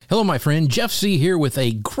Hello, my friend. Jeff C. here with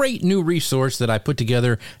a great new resource that I put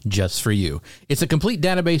together just for you. It's a complete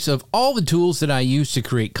database of all the tools that I use to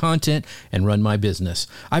create content and run my business.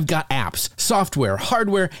 I've got apps, software,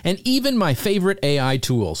 hardware, and even my favorite AI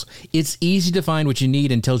tools. It's easy to find what you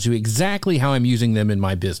need and tells you exactly how I'm using them in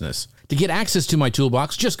my business. To get access to my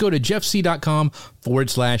toolbox, just go to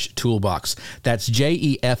jeffc.com/toolbox. That's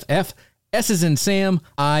JEFF. S as in Sam,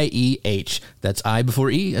 I-E-H. That's I before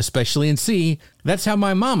E, especially in C. That's how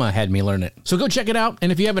my mama had me learn it. So go check it out,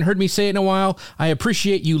 and if you haven't heard me say it in a while, I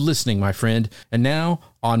appreciate you listening, my friend. And now,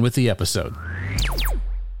 on with the episode.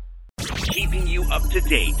 Keeping you up to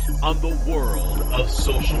date on the world of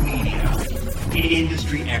social media.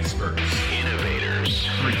 Industry experts, innovators,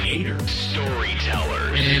 creators,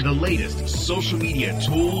 storytellers, and the latest social media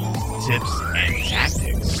tools, tips, and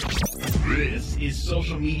tactics. This is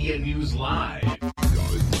Social Media News Live.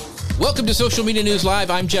 Welcome to Social Media News Live.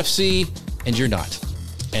 I'm Jeff C., and you're not.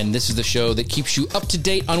 And this is the show that keeps you up to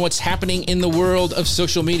date on what's happening in the world of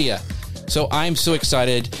social media. So I'm so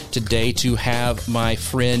excited today to have my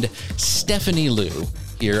friend Stephanie Liu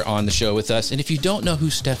here on the show with us. And if you don't know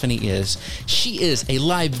who Stephanie is, she is a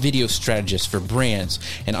live video strategist for brands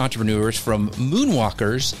and entrepreneurs, from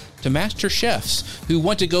moonwalkers to master chefs who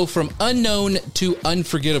want to go from unknown to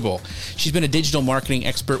unforgettable. She's been a digital marketing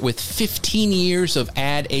expert with 15 years of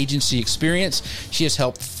ad agency experience. She has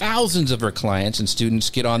helped thousands of her clients and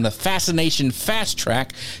students get on the fascination fast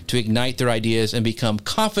track to ignite their ideas and become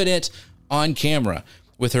confident on camera.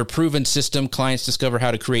 With her proven system, clients discover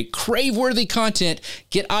how to create crave-worthy content,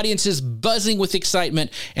 get audiences buzzing with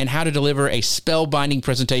excitement, and how to deliver a spellbinding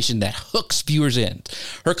presentation that hooks viewers in.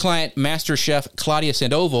 Her client, Master Chef Claudia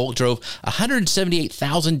Sandoval, drove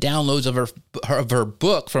 178,000 downloads of her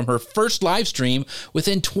book from her first live stream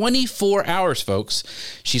within 24 hours, folks.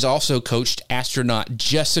 She's also coached astronaut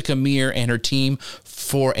Jessica Meir and her team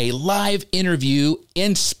for a live interview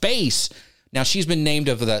in space. Now, she's been named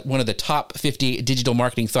one of the top 50 digital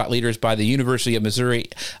marketing thought leaders by the University of Missouri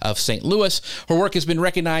of St. Louis. Her work has been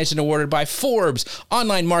recognized and awarded by Forbes,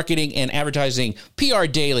 Online Marketing and Advertising, PR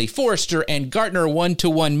Daily, Forrester, and Gartner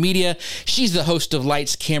One-to-One Media. She's the host of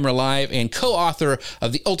Lights, Camera, Live and co-author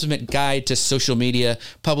of The Ultimate Guide to Social Media,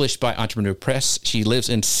 published by Entrepreneur Press. She lives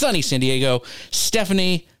in sunny San Diego.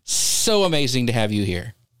 Stephanie, so amazing to have you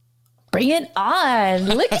here. Bring it on.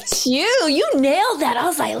 Look at you. You nailed that. I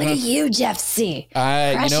was like, look at you, Jeff C.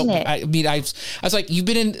 Crushing it. I was like, you've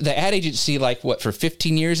been in the ad agency, for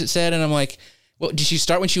 15 years, it said. And I'm like, well, did she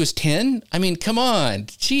start when she was 10? I mean, come on.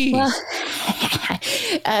 Jeez. Well,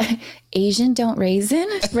 Asian don't raisin,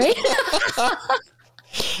 right?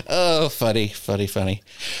 Oh, funny.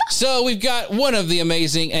 So we've got one of the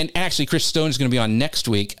amazing, and actually Chris Stone is going to be on next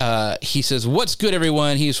week. He says, what's good,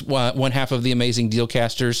 everyone? He's one half of the amazing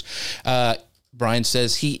Dealcasters. Brian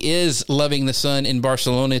says he is loving the sun in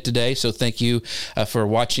Barcelona today. So thank you for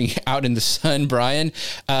watching out in the sun, Brian.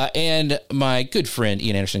 And my good friend,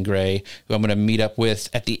 Ian Anderson Gray, who I'm going to meet up with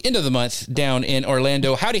at the end of the month down in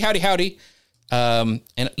Orlando. Howdy. And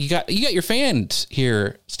you got your fans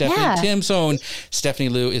here, Stephanie. Yeah. Tim's own Stephanie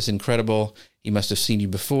Liu is incredible. He must have seen you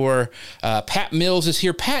before. Pat Mills is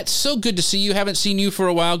here. Pat, so good to see you. Haven't seen you for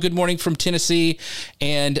a while. Good morning from Tennessee.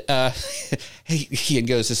 And he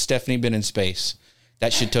goes, has Stephanie been in space?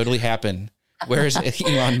 That should totally happen. Where is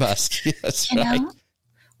Elon Musk? That's right.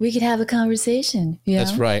 We could have a conversation.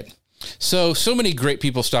 That's right. So many great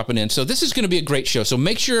people stopping in. So this is going to be a great show. So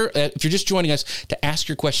make sure, if you're just joining us, to ask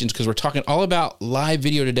your questions, because we're talking all about live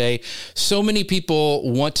video today. So many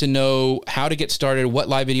people want to know how to get started, what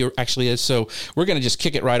live video actually is. So we're going to just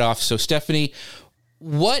kick it right off. So Stephanie,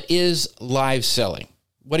 what is live selling?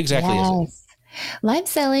 What exactly is it? Live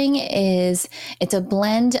selling it's a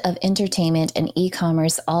blend of entertainment and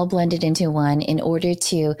e-commerce all blended into one in order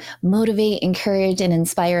to motivate, encourage, and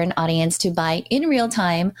inspire an audience to buy in real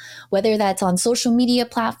time, whether that's on social media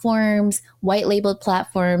platforms, white labeled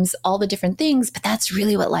platforms, all the different things. But that's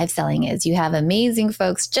really what live selling is. You have amazing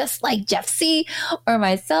folks just like Jeff C. or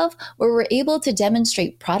myself, where we're able to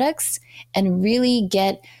demonstrate products and really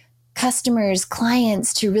get customers,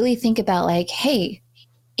 clients to really think about hey,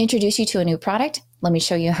 introduce you to a new product. Let me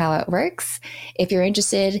show you how it works. If you're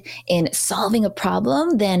interested in solving a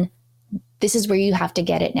problem, then this is where you have to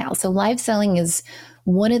get it now. So live selling is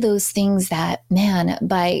one of those things that, man,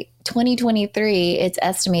 by 2023, it's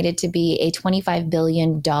estimated to be a $25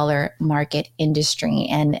 billion market industry.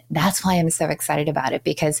 And that's why I'm so excited about it,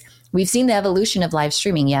 because we've seen the evolution of live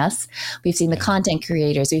streaming. Yes. We've seen the content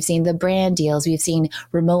creators. We've seen the brand deals. We've seen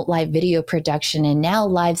remote live video production. And now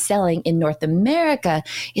live selling in North America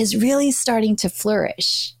is really starting to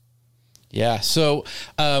flourish. Yeah. So,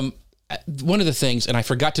 one of the things, and I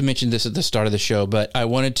forgot to mention this at the start of the show, but I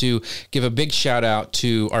wanted to give a big shout out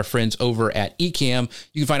to our friends over at Ecamm.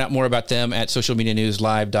 You can find out more about them at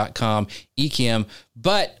socialmedianewslive.com, Ecamm.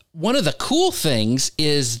 But one of the cool things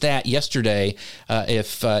is that yesterday,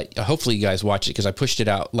 hopefully you guys watched it because I pushed it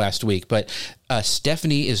out last week, but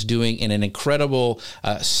Stephanie is doing an incredible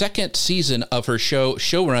second season of her show,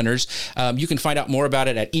 Showrunners. You can find out more about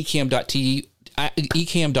it at ecamm.tv.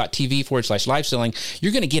 ecamm.tv/live selling.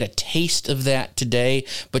 You're going to get a taste of that today,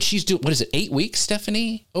 but she's doing, what is it, 8 weeks,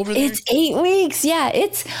 Stephanie, over there? It's 8 weeks. Yeah.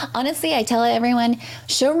 It's honestly, I tell everyone,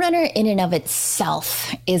 Showrunner in and of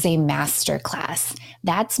itself is a masterclass.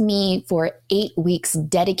 That's me for 8 weeks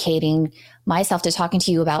dedicating myself to talking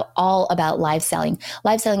to you all about live selling.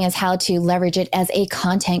 Live selling is how to leverage it as a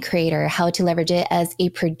content creator, how to leverage it as a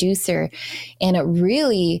producer, and it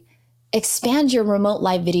really expand your remote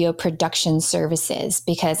live video production services.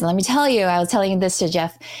 Because let me tell you, I was telling this to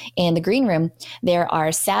Jeff in the green room, there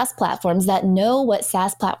are SaaS platforms that know what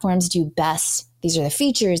SaaS platforms do best. These are the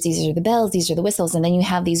features, these are the bells, these are the whistles. And then you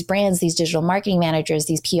have these brands, these digital marketing managers,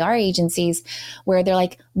 these PR agencies where they're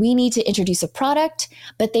like, we need to introduce a product,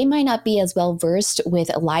 but they might not be as well versed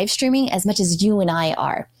with live streaming as much as you and I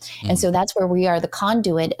are. Mm-hmm. And so that's where we are the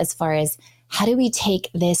conduit as far as how do we take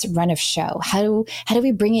this run of show? How do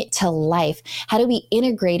we bring it to life? How do we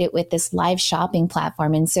integrate it with this live shopping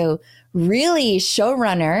platform? And so really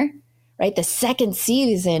Showrunner, right? The second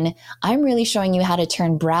season, I'm really showing you how to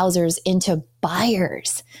turn browsers into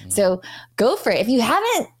buyers. So go for it. If you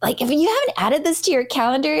haven't added this to your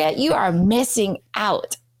calendar yet, you are missing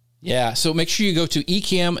out. Yeah, so make sure you go to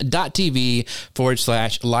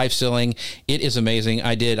ecamm.tv/live selling. It is amazing.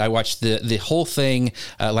 I watched the whole thing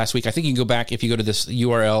last week. I think you can go back if you go to this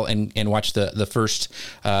URL and watch the first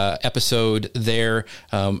episode there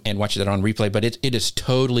and watch that on replay. But it is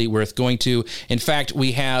totally worth going to. In fact,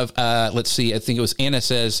 we have, let's see, I think it was Anna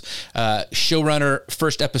says, Showrunner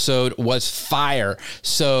first episode was fire.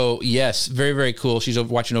 So yes, very, very cool. She's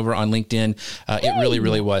watching over on LinkedIn. It really,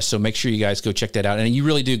 really was. So make sure you guys go check that out. And you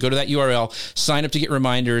really do. Go to that URL, sign up to get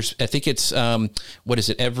reminders. I think it's,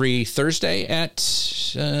 every Thursday at...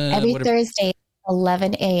 every Thursday,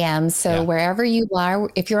 11 a.m. So wherever you are,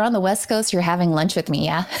 if you're on the West Coast, you're having lunch with me,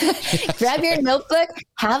 yeah? Grab your notebook,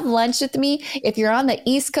 have lunch with me. If you're on the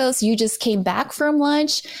East Coast, you just came back from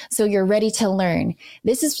lunch, so you're ready to learn.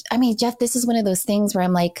 Jeff, this is one of those things where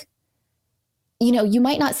I'm like, you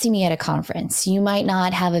might not see me at a conference. You might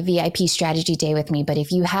not have a VIP strategy day with me, but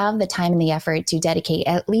if you have the time and the effort to dedicate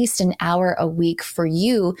at least an hour a week for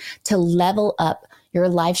you to level up your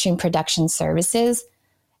live stream production services,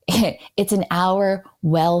 it's an hour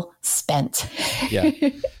well spent. Yeah.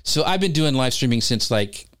 So I've been doing live streaming since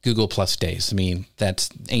like Google Plus days. I mean, that's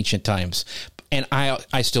ancient times. And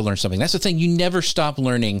I still learn something. That's the thing. You never stop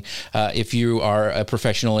learning if you are a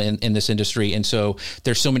professional in this industry. And so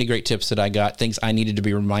there's so many great tips that I got, things I needed to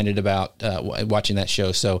be reminded about watching that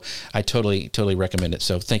show. So I totally recommend it.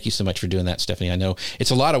 So thank you so much for doing that, Stephanie. I know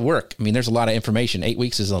it's a lot of work. I mean, there's a lot of information. 8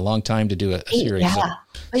 weeks is a long time to do a series. Yeah.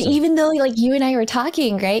 But even though like you and I were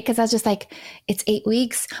talking, right? Because I was just like, it's 8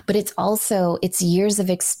 weeks, but it's years of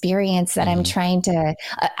experience that I'm trying to,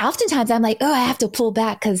 oftentimes I'm like, I have to pull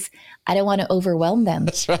back because I don't want to overwhelm them.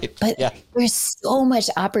 That's right. But there's so much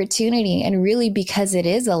opportunity. And really, because it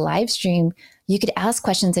is a live stream, you could ask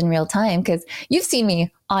questions in real time because you've seen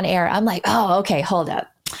me on air. I'm like, okay, hold up.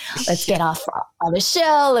 Let's get off on the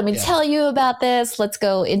show. Let me tell you about this. Let's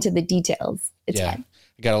go into the details. It's fun.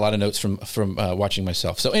 I got a lot of notes from watching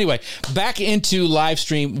myself. So anyway, back into live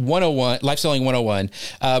stream 101, live selling 101,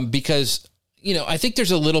 because, I think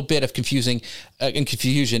there's a little bit of confusion. When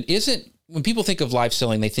people think of live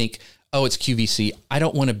selling, they think, it's QVC. I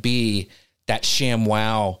don't want to be that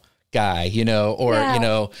ShamWow guy,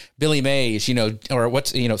 Billy Mays, or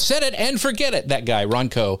what's, set it and forget it. That guy, Ron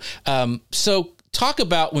Coe. So talk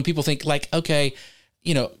about when people think like, okay,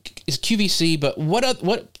 is QVC, but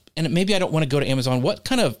what, and maybe I don't want to go to Amazon. What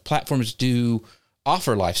kind of platforms do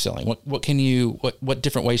offer live selling? What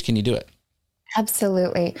different ways can you do it?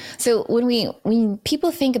 Absolutely. So when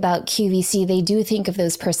people think about QVC, they do think of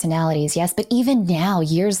those personalities. Yes. But even now,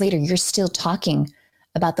 years later, you're still talking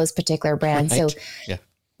about those particular brands. Right. So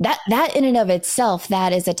that in and of itself,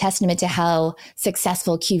 that is a testament to how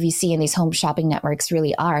successful QVC and these home shopping networks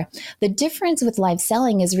really are. The difference with live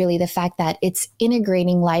selling is really the fact that it's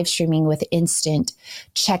integrating live streaming with instant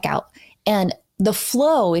checkout. And the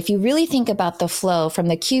flow, if you really think about the flow from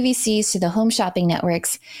the QVCs to the home shopping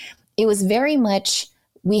networks, it was very much,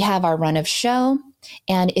 we have our run of show.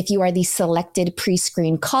 And if you are the selected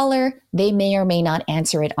pre-screened caller, they may or may not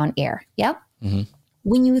answer it on air. Yep. Mm-hmm.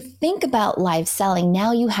 when you think about live selling,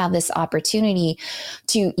 now you have this opportunity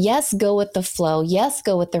to, yes, go with the flow. Yes,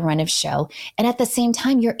 go with the run of show. And at the same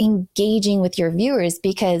time, you're engaging with your viewers,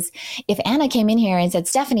 because if Anna came in here and said,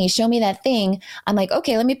 Stephanie, show me that thing, I'm like,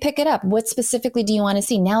 okay, let me pick it up. What specifically do you want to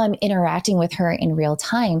see? Now I'm interacting with her in real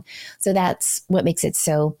time. So that's what makes it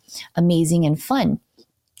so amazing and fun.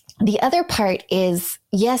 The other part is,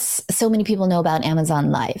 yes, so many people know about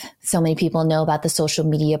Amazon Live. So many people know about the social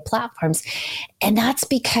media platforms. And that's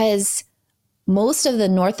because most of the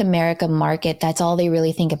North America market, that's all they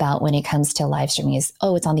really think about when it comes to live streaming is,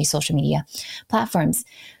 oh, it's on these social media platforms.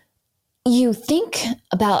 You think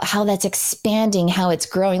about how that's expanding, how it's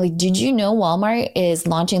growing. Like, did you know Walmart is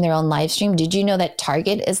launching their own live stream? Did you know that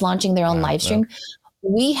Target is launching their own live stream?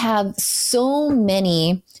 We have so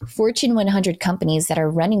many Fortune 100 companies that are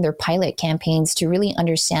running their pilot campaigns to really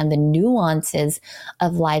understand the nuances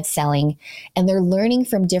of live selling. And they're learning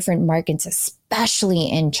from different markets, especially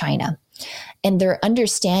in China. And they're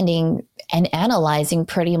understanding and analyzing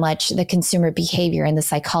pretty much the consumer behavior and the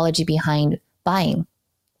psychology behind buying.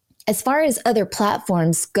 As far as other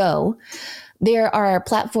platforms go, there are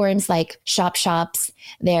platforms like ShopShops.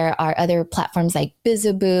 There are other platforms like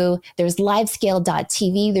Bizaboo. There's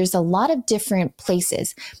Livescale.tv. There's a lot of different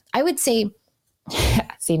places. I would say,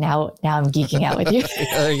 see, now I'm geeking out with you.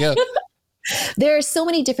 There you go. There are so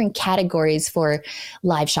many different categories for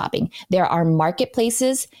live shopping. There are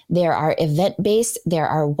marketplaces, there are event-based, there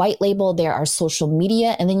are white label, there are social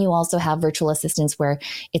media, and then you also have virtual assistants where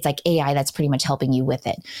it's like AI that's pretty much helping you with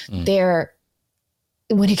it.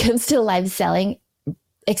 When it comes to live selling,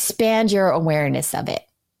 expand your awareness of it.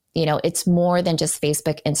 You know, it's more than just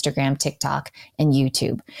Facebook, Instagram, TikTok, and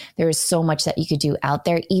YouTube. There is so much that you could do out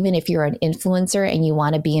there. Even if you're an influencer and you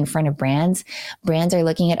want to be in front of brands, brands are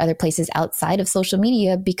looking at other places outside of social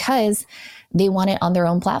media because they want it on their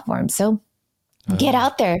own platform. So get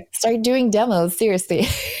out there, start doing demos. Seriously.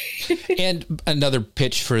 And another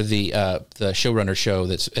pitch for the showrunner show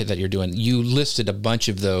that you're doing. You listed a bunch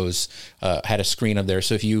of those, had a screen up there.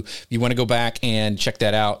 So if you want to go back and check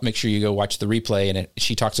that out, make sure you go watch the replay. And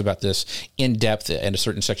she talks about this in depth in a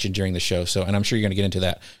certain section during the show. So, and I'm sure you're going to get into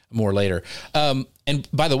that more later. And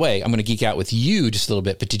by the way, I'm going to geek out with you just a little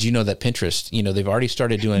bit, but did you know that Pinterest, they've already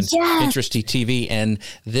started doing Pinterest TV, and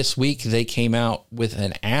this week they came out with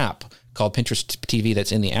an app called Pinterest TV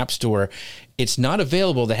that's in the App Store. It's not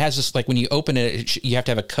available. That has this, like when you open it, you have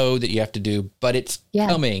to have a code that you have to do, but it's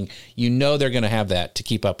coming. They're going to have that to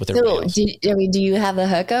keep up with everybody else. Do you have the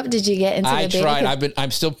hookup? Did you get into the beta? I tried.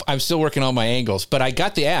 I'm still working on my angles, but I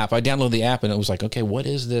got the app. I downloaded the app and it was like, okay, what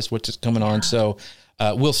is this? What's coming on? So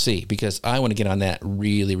we'll see, because I want to get on that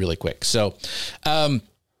really, really quick. So,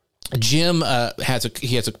 Jim has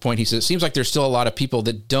a point. He says, it seems like there's still a lot of people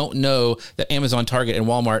that don't know that Amazon, Target, and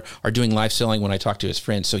Walmart are doing live selling when I talk to his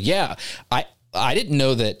friends. So yeah, I didn't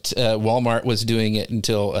know that Walmart was doing it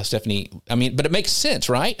until Stephanie. I mean, but it makes sense,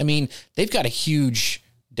 right? I mean, they've got a huge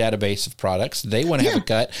database of products. They want to have a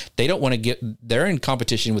cut. They don't want to they're in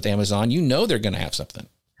competition with Amazon. They're going to have something.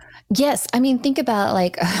 Yes. I mean, think about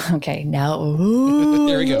okay, now.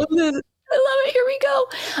 There we go. I love it. Here we go.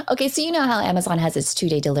 Okay, so you know how Amazon has its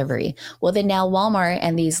 2-day delivery. Well, then now Walmart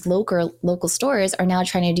and these local stores are now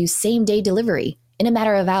trying to do same-day delivery in a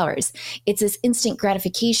matter of hours. It's this instant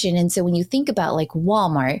gratification. And so when you think about like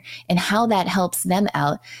Walmart and how that helps them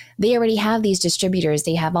out, they already have these distributors.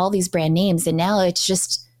 They have all these brand names. And now it's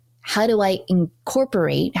just, how do I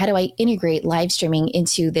integrate live streaming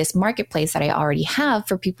into this marketplace that I already have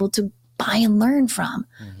for people to buy and learn from?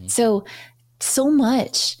 Mm-hmm. So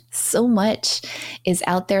much is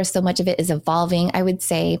out there. So much of it is evolving. I would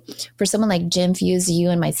say for someone like Jim Fuse,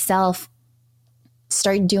 you and myself,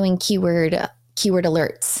 start doing keyword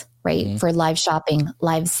alerts, right? Mm-hmm. For live shopping,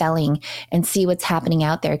 live selling, and see what's happening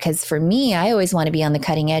out there. Because for me, I always want to be on the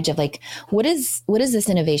cutting edge of like, what is this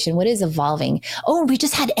innovation? What is evolving? Oh, we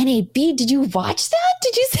just had NAB. Did you watch that?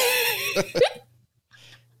 Did you see?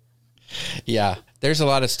 Yeah. There's a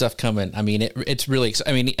lot of stuff coming. I mean, it's really,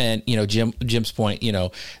 and Jim's point,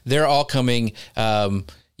 they're all coming. So,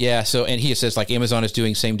 and he says like Amazon is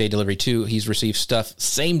doing same day delivery too. He's received stuff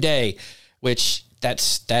same day, which that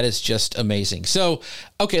is just amazing. So,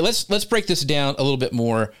 okay, let's break this down a little bit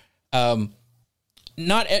more.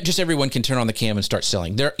 Not just everyone can turn on the cam and start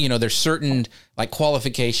selling. There's certain like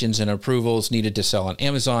qualifications and approvals needed to sell on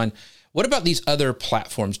Amazon. What about these other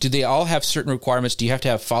platforms? Do they all have certain requirements? Do you have to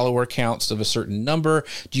have follower counts of a certain number?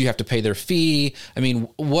 Do you have to pay their fee? I mean,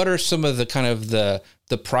 what are some of the kind of the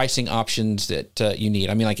pricing options that you need?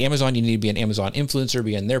 I mean, like Amazon, you need to be an Amazon influencer,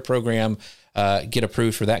 be in their program, get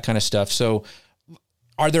approved for that kind of stuff. So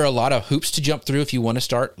are there a lot of hoops to jump through if you want to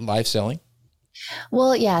start live selling?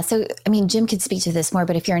 Well, yeah. So, I mean, Jim could speak to this more,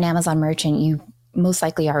 but if you're an Amazon merchant, you most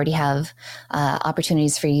likely already have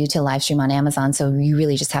opportunities for you to live stream on Amazon. So you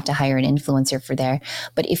really just have to hire an influencer for there.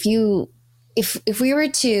 But if we were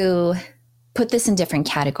to put this in different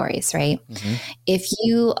categories, right? Mm-hmm. If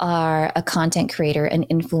you are a content creator, an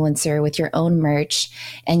influencer with your own merch,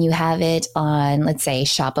 and you have it on, let's say,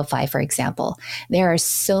 Shopify, for example, there are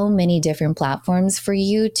so many different platforms for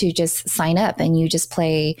you to just sign up and you just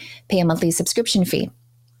pay a monthly subscription fee.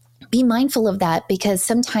 Be mindful of that, because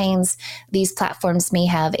sometimes these platforms may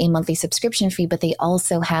have a monthly subscription fee, but they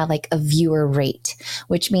also have like a viewer rate,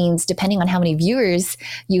 which means depending on how many viewers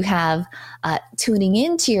you have tuning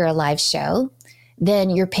into your live show,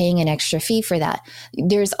 then you're paying an extra fee for that.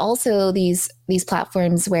 There's also these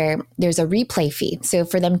platforms where there's a replay fee. So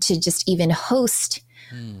for them to just even host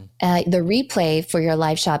the replay for your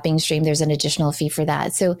live shopping stream, there's an additional fee for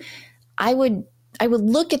that. So I would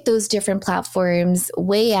look at those different platforms,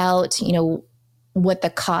 weigh out, what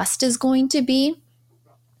the cost is going to be.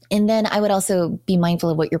 And then I would also be mindful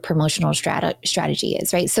of what your promotional strategy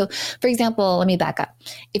is, right? So for example, let me back up.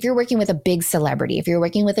 If you're working with a big celebrity, if you're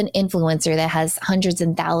working with an influencer that has hundreds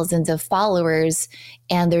and thousands of followers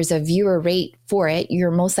and there's a viewer rate for it,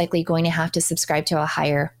 you're most likely going to have to subscribe to a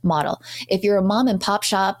higher model. If you're a mom and pop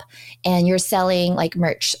shop and you're selling like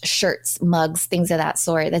merch, shirts, mugs, things of that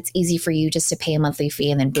sort, that's easy for you just to pay a monthly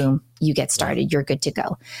fee and then boom, you get started. You're good to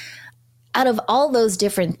go. Out of all those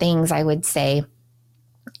different things, I would say,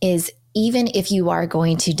 is even if you are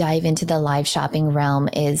going to dive into the live shopping realm,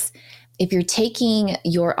 is if you're taking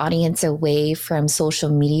your audience away from social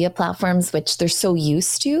media platforms, which they're so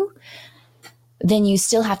used to, then you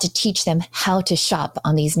still have to teach them how to shop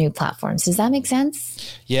on these new platforms. Does that make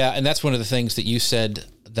sense? Yeah. And that's one of the things that you said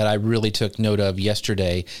that I really took note of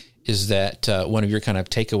yesterday, is that one of your kind of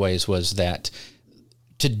takeaways was that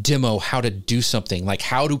to demo how to do something, like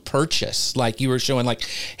how to purchase, like you were showing, like,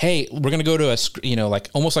 hey, we're going to go to a, like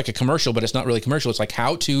almost like a commercial, but it's not really commercial. It's like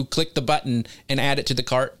how to click the button and add it to the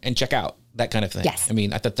cart and check out, that kind of thing. Yes. I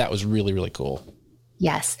mean, I thought that was really, really cool.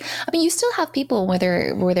 Yes. I mean, you still have people where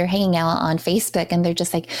they're hanging out on Facebook and they're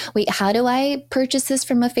just like, wait, how do I purchase this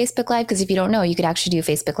from a Facebook Live? Because if you don't know, you could actually do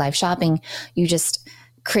Facebook Live shopping. You just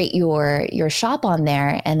create your shop on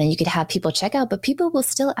there and then you could have people check out, but people will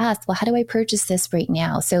still ask, well, how do I purchase this right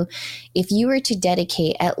now? So if you were to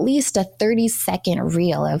dedicate at least a 30-second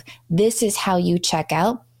reel of this is how you check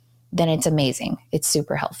out, then it's amazing. It's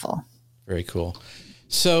super helpful. Very cool.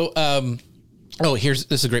 So, this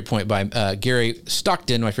is a great point by Gary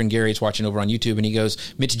Stockton. My friend Gary is watching over on YouTube, and he goes,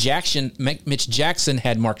 Mitch Jackson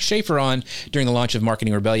had Mark Schaefer on during the launch of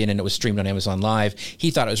Marketing Rebellion, and it was streamed on Amazon Live. He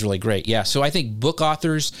thought it was really great. Yeah, so I think book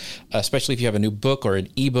authors, especially if you have a new book or an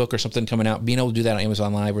ebook or something coming out, being able to do that on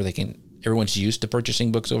Amazon Live where everyone's used to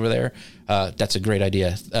purchasing books over there, that's a great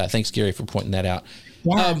idea. Thanks, Gary, for pointing that out.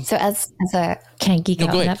 Yeah. So as a, can I geek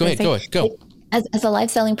out? Go ahead. As a live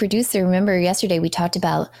selling producer, remember yesterday we talked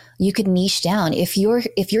about you could niche down. If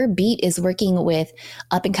your beat is working with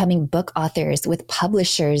up and coming book authors, with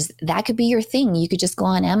publishers, that could be your thing. You could just go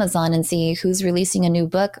on Amazon and see who's releasing a new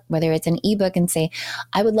book, whether it's an ebook, and say,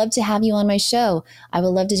 I would love to have you on my show. I would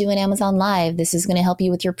love to do an Amazon Live. This is going to help you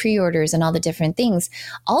with your pre-orders and all the different things.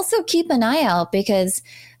 Also keep an eye out, because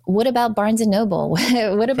what about Barnes & Noble?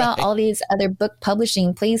 What about all these other book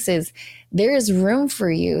publishing places? There is room for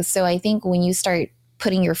you. So I think when you start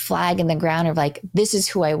putting your flag in the ground of like, this is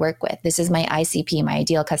who I work with, this is my ICP, my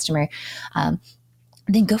ideal customer,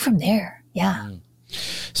 then go from there. Yeah.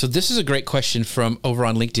 So this is a great question from over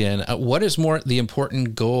on LinkedIn. What is more the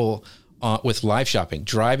important goal with live shopping?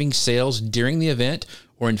 Driving sales during the event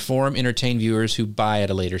or inform, entertain viewers who buy at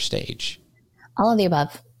a later stage? All of the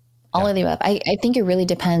above. All of the above. I think it really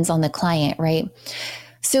depends on the client, right?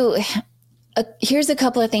 So here's a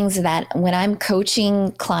couple of things that when I'm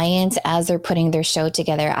coaching clients as they're putting their show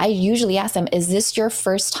together, I usually ask them, is this your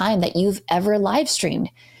first time that you've ever live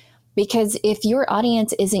streamed? Because if your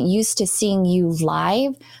audience isn't used to seeing you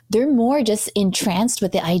live, they're more just entranced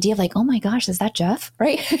with the idea of like, oh my gosh, is that Jeff?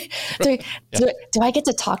 Right? do I get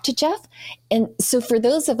to talk to Jeff? And so for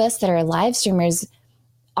those of us that are live streamers,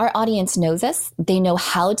 our audience knows us. They know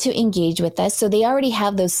how to engage with us. So they already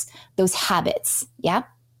have those habits. Yeah.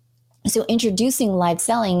 So introducing live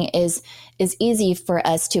selling is easy for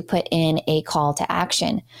us to put in a call to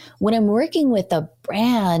action. When I'm working with a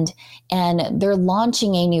brand and they're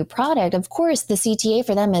launching a new product, of course, the CTA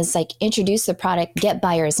for them is like, introduce the product, get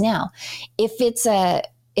buyers now. If it's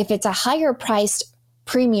a higher priced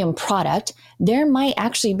premium product, there might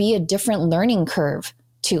actually be a different learning curve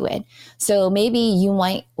to it. So maybe you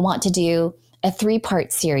might want to do a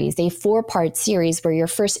 3-part series, a 4-part series where you're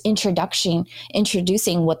first introducing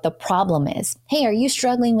what the problem is. Hey, are you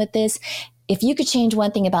struggling with this? If you could change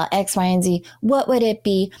one thing about X, Y, and Z, what would it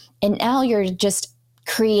be? And now you're just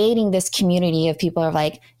creating this community of people are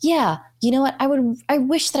like, yeah, you know what? I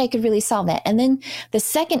wish that I could really solve that. And then the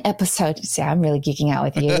second episode, see, I'm really geeking out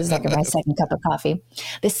with you. This is like my second cup of coffee.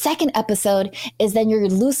 The second episode is then you're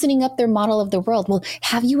loosening up their model of the world. Well,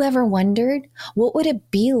 have you ever wondered what would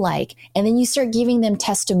it be like? And then you start giving them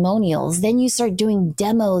testimonials. Then you start doing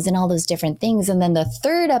demos and all those different things. And then the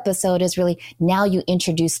third episode is really now you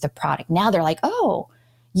introduce the product. Now they're like, oh,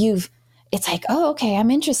 it's like, oh, okay, I'm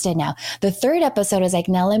interested now. The third episode is like,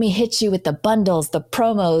 now let me hit you with the bundles, the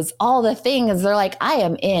promos, all the things. They're like, I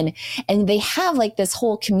am in. And they have like this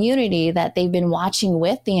whole community that they've been watching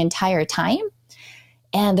with the entire time.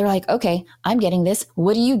 And they're like, okay, I'm getting this.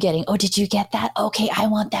 What are you getting? Oh, did you get that? Okay, I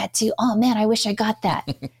want that too. Oh man, I wish I got that.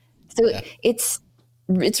 So yeah. It's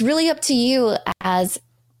really up to you as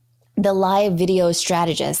the live video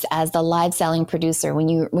strategist, as the live selling producer. When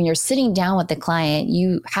you're sitting down with the client,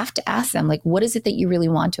 you have to ask them, like, what is it that you really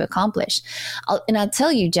want to accomplish? I'll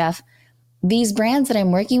tell you, Jeff, these brands that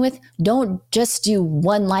I'm working with don't just do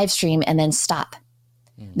one live stream and then stop.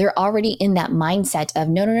 They're already in that mindset of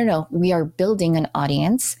no. We are building an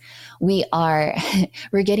audience. We're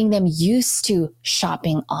getting them used to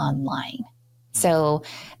shopping online. So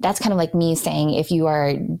that's kind of like me saying, if you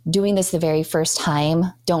are doing this the very first time,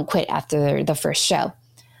 don't quit after the first show,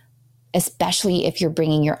 especially if you're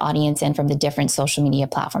bringing your audience in from the different social media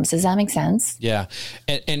platforms. Does that make sense? Yeah.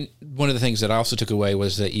 And one of the things that I also took away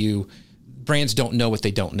was that brands don't know what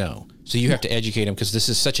they don't know. So you have to educate them, because this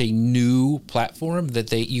is such a new platform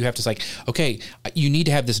that you have to say, okay, you need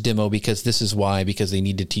to have this demo because this is why, because they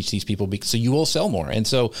need to teach these people, so you will sell more. And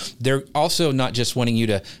so they're also not just wanting you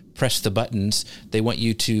to press the buttons. They want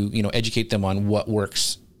you to, educate them on what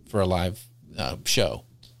works for a live show.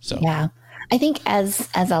 So yeah. I think as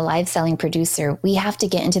a live selling producer, we have to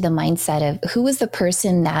get into the mindset of who was the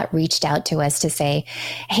person that reached out to us to say,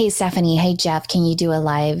 hey, Stephanie, hey, Jeff, can you do a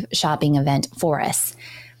live shopping event for us?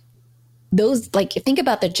 Those, like, think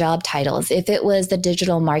about the job titles. If it was the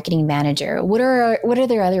digital marketing manager, what are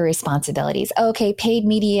their other responsibilities? Okay, paid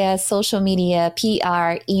media, social media,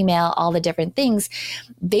 PR, email, all the different things.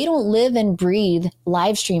 They don't live and breathe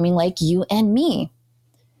live streaming like you and me.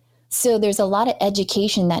 So there's a lot of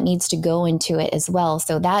education that needs to go into it as well.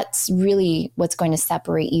 So that's really what's going to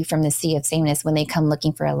separate you from the sea of sameness when they come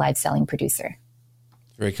looking for a live selling producer.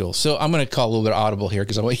 Very cool. So I'm going to call a little bit audible here,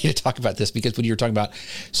 because I want you to talk about this, because when you're talking about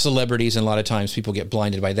celebrities, and a lot of times people get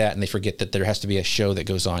blinded by that and they forget that there has to be a show that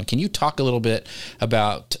goes on. Can you talk a little bit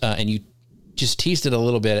about, and you just teased it a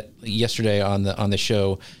little bit yesterday on the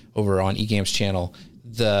show over on eGam's channel,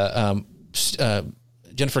 the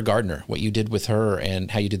Jennifer Gardner, what you did with her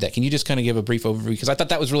and how you did that. Can you just kind of give a brief overview? Because I thought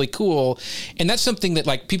that was really cool. And that's something that,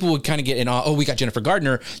 like, people would kind of get in awe. Oh, we got Jennifer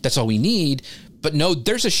Gardner. That's all we need. But no,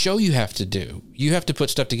 there's a show you have to do. You have to put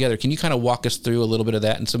stuff together. Can you kind of walk us through a little bit of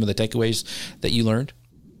that and some of the takeaways that you learned?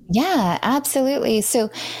 Yeah, absolutely. So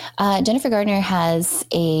Jennifer Gardner has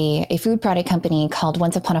a food product company called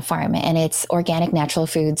Once Upon a Farm, and it's organic natural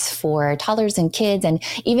foods for toddlers and kids and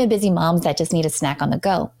even busy moms that just need a snack on the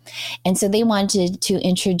go. And so they wanted to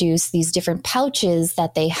introduce these different pouches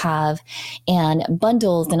that they have and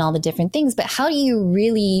bundles and all the different things. But how do you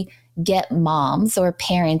really get moms or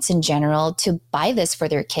parents in general to buy this for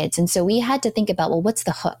their kids? And so we had to think about, well, what's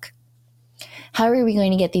the hook? How are we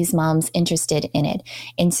going to get these moms interested in it?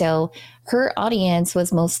 And so her audience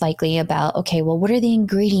was most likely about, okay, well, what are the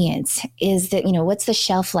ingredients? Is that, what's the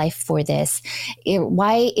shelf life for this?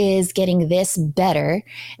 Why is getting this better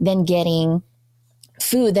than getting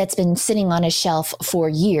food that's been sitting on a shelf for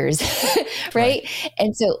years, right?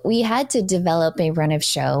 And so we had to develop a run of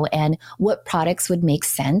show and what products would make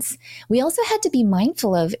sense. We also had to be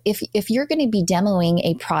mindful of if you're going to be demoing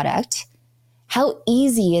a product, how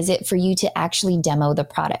easy is it for you to actually demo the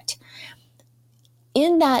product?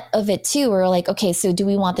 In that of it too, we're like, okay, so do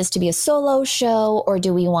we want this to be a solo show or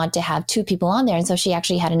do we want to have two people on there? And so she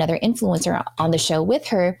actually had another influencer on the show with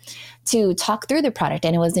her to talk through the product,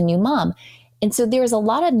 and it was a new mom. And so there was a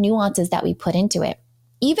lot of nuances that we put into it.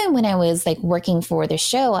 Even when I was like working for the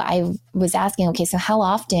show, I was asking, okay, so how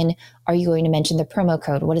often are you going to mention the promo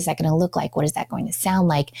code? What is that going to look like? What is that going to sound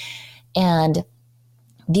like? And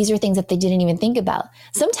these are things that they didn't even think about.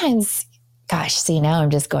 Sometimes, gosh, see, now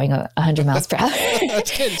I'm just going 100 miles per hour.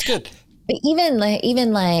 That's good. It's good. But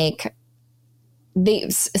even like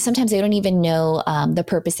sometimes they don't even know the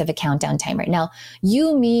purpose of a countdown timer. Now,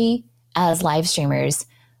 you, me, as live streamers,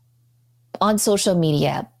 on social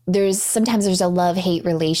media, sometimes there's a love-hate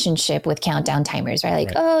relationship with countdown timers, right?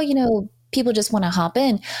 Like, oh, people just want to hop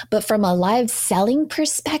in. But from a live selling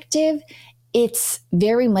perspective, it's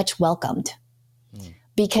very much welcomed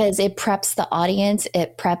because it preps the audience,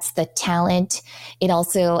 it preps the talent. It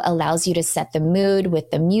also allows you to set the mood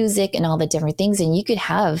with the music and all the different things. And you could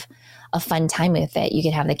have a fun time with it. You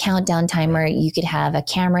could have the countdown timer. You could have a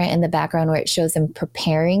camera in the background where it shows them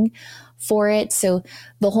preparing for it. So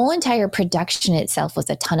the whole entire production itself was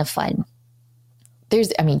a ton of fun.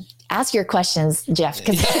 Ask your questions, Jeff.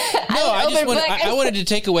 No, I wanted to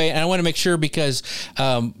take away, and I want to make sure because,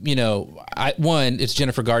 it's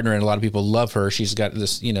Jennifer Gardner, and a lot of people love her. She's got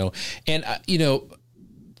this, because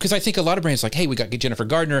I think a lot of brands like, hey, we got Jennifer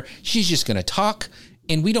Gardner. She's just going to talk,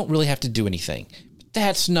 and we don't really have to do anything.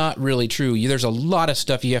 That's not really true. There's a lot of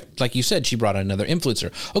stuff you have, like you said, she brought on another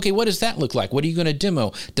influencer. Okay, what does that look like? What are you going to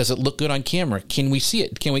demo? Does it look good on camera? Can we see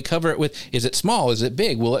it? Can we cover it with, is it small? Is it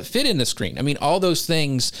big? Will it fit in the screen? I mean, all those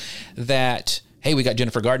things that, hey, we got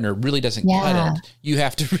Jennifer Gardner really doesn't cut it. You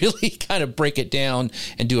have to really kind of break it down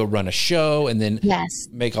and do a run a show and then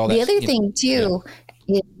make all that. The other thing too,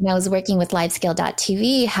 when I was working with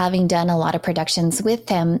Livescale.tv, having done a lot of productions with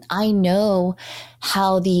them, I know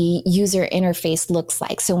how the user interface looks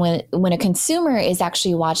like. So when a consumer is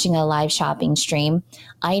actually watching a live shopping stream,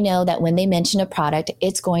 I know that when they mention a product,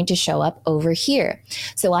 it's going to show up over here.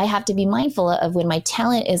 So I have to be mindful of when my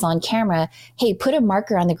talent is on camera, hey, put a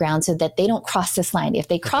marker on the ground so that they don't cross this line. If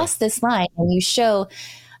they cross this line and you show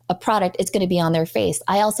a product, it's going to be on their face.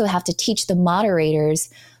 I also have to teach the moderators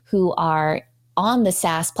who are on the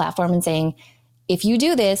SaaS platform and saying, if you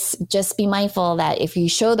do this, just be mindful that if you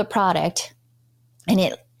show the product and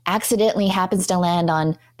it accidentally happens to land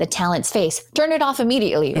on the talent's face, turn it off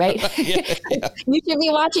immediately, right? You should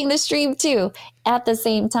be watching the stream too at the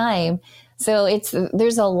same time. So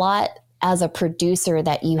there's a lot as a producer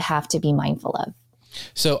that you have to be mindful of.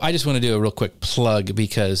 So I just want to do a real quick plug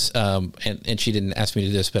because, and she didn't ask me to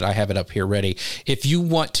do this, but I have it up here ready. If you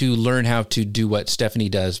want to learn how to do what Stephanie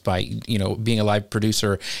does by, being a live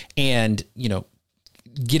producer and,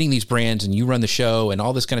 getting these brands and you run the show and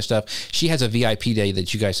all this kind of stuff, she has a VIP day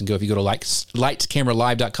that you guys can go. If you go to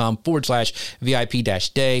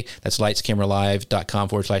lightscameralive.com/VIP-day, that's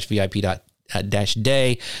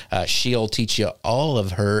lightscameralive.com/VIP-day. She'll teach you all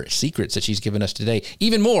of her secrets that she's given us today,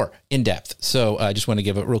 even more in depth. So I just want to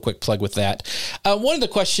give a real quick plug with that. One of the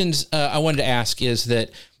questions I wanted to ask is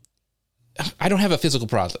that I don't have a physical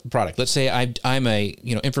product. Let's say I'm a,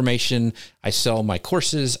 information, I sell my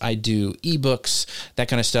courses, I do ebooks, that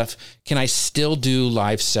kind of stuff. Can I still do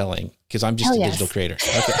live selling? Because I'm just a digital creator.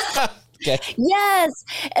 Okay. Okay. Yes.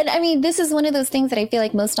 And this is one of those things that I feel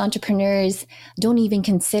like most entrepreneurs don't even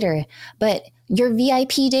consider, but your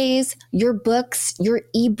VIP days, your books, your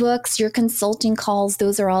ebooks, your consulting calls,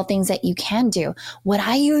 those are all things that you can do. What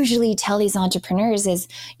I usually tell these entrepreneurs is,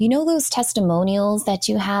 those testimonials that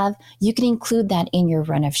you have, you can include that in your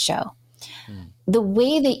run of show. The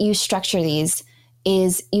way that you structure these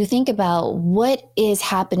is you think about what is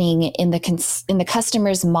happening in the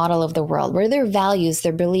customer's model of the world. What are their values,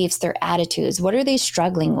 their beliefs, their attitudes? What are they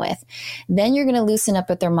struggling with? Then you're going to loosen up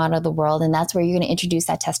with their model of the world, and that's where you're going to introduce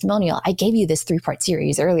that testimonial. I gave you this 3-part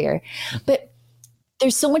series earlier, but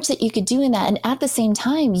there's so much that you could do in that. And at the same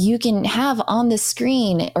time, you can have on the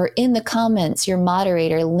screen or in the comments your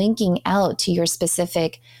moderator linking out to your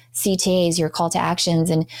specific CTAs, your call to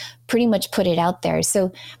actions, and pretty much put it out there.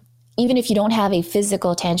 So even if you don't have a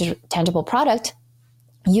physical, tangible product,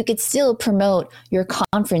 you could still promote your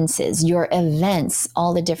conferences, your events,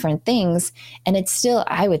 all the different things. And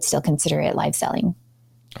I would still consider it live selling.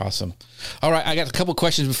 Awesome. All right. I got a couple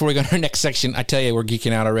questions before we go to our next section. I tell you, we're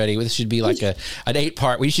geeking out already. This should be like an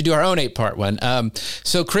 8-part. We should do our own 8-part one.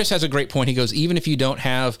 So Chris has a great point. He goes, even if you don't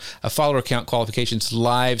have a follower count qualifications,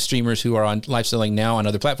 live streamers who are on live selling now on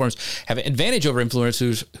other platforms have an advantage over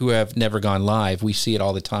influencers who have never gone live. We see it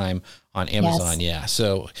all the time on Amazon. Yes. Yeah.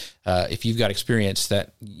 So if you've got experience,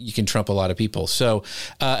 that you can trump a lot of people. So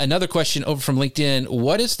another question over from LinkedIn,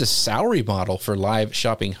 what is the salary model for live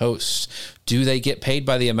shopping hosts? Do they get paid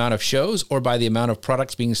by the amount of shows or by the amount of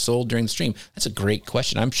products being sold during the stream? That's a great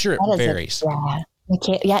question. I'm sure it varies.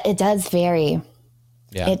 Yeah, it does vary.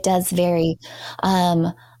 Yeah. It does vary.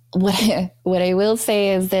 What I will say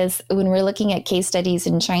is this: when we're looking at case studies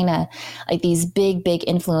in China, like these big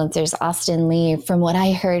influencers, Austin Lee, from what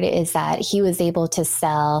I heard is that he was able to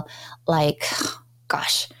sell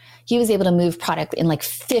he was able to move product in like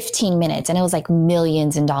 15 minutes, and it was like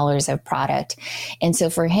millions in dollars of product. And so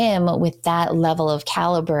for him, with that level of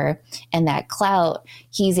caliber and that clout,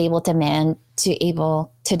 he's able to demand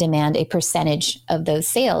a percentage of those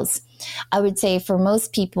sales. I would say for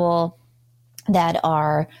most people that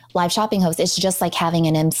are live shopping hosts, it's just like having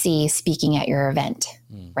an MC speaking at your event,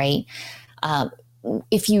 right?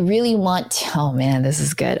 If you really want, oh man, this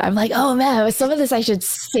is good. I'm like, oh man, some of this I should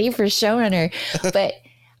save for showrunner. But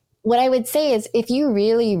what I would say is if you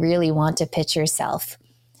really, really want to pitch yourself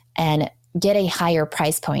and get a higher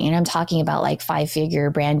price point, and I'm talking about like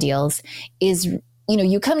 5-figure brand deals, is, you know,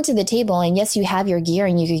 you come to the table and yes, you have your gear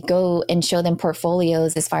and you could go and show them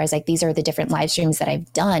portfolios as far as like, these are the different live streams that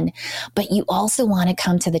I've done, but you also want to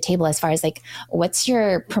come to the table as far as like, what's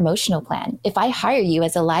your promotional plan? If I hire you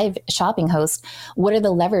as a live shopping host, what are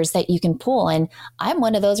the levers that you can pull? And I'm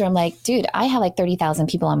one of those where I'm like, dude, I have like 30,000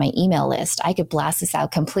 people on my email list. I could blast this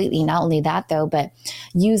out completely. Not only that though, but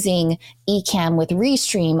using Ecamm with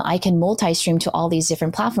Restream, I can multi-stream to all these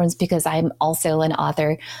different platforms because I'm also an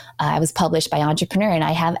author. I was published by Entrepreneur and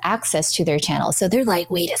I have access to their channel. So they're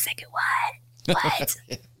like, wait a second, what? Yeah.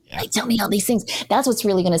 Like, tell me all these things. That's what's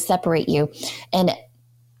really going to separate you. And,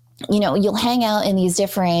 you know, you'll hang out in these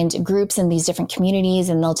different groups and these different communities,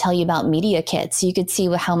 and they'll tell you about media kits. So you could see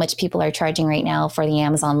how much people are charging right now for the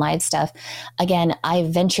Amazon Live stuff. Again, I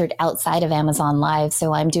ventured outside of Amazon Live.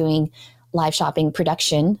 So I'm doing live shopping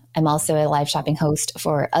production. I'm also a live shopping host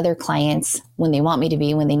for other clients when they want me to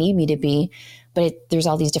be, when they need me to be. But there's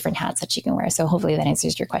all these different hats that you can wear. So hopefully that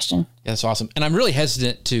answers your question. Yeah, that's awesome. And I'm really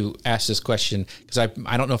hesitant to ask this question because I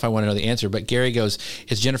don't know if I want to know the answer, but Gary goes,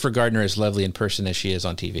 is Jennifer Gardner as lovely in person as she is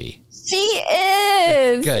on TV? She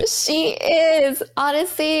is. Good. She is.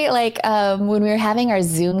 Honestly, like when we were having our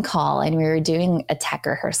Zoom call and we were doing a tech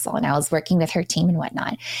rehearsal and I was working with her team and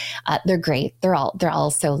whatnot, they're great. They're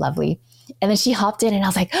all so lovely. And then she hopped in and I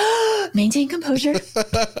was like, oh, maintain composure.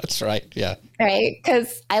 That's right. Yeah. Right.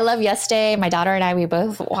 Because I love Yes Day. My daughter and I, we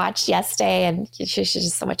both watched Yes Day and she's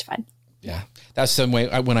just so much fun. Yeah. That's some way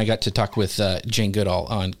when I got to talk with Jane Goodall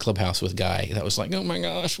on Clubhouse with Guy, that was like, oh my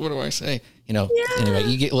gosh, what do I say? You know, Anyway,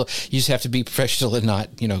 you just have to be professional and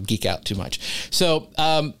not, you know, geek out too much. So,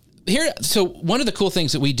 so one of the cool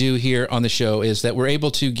things that we do here on the show is that we're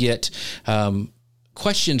able to get,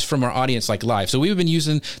 questions from our audience like live. So we've been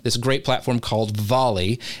using this great platform called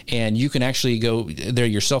Volley, and you can actually go there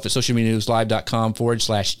yourself at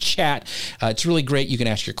socialmedianewslive.com/chat. It's really great. You can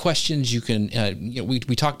ask your questions. You can,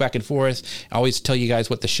 we talk back and forth. I always tell you guys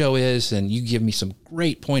what the show is, and you give me some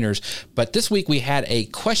great pointers. But this week we had a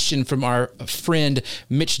question from our friend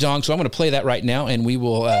Mitch Dong. So I'm going to play that right now, and we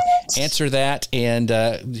will answer that. And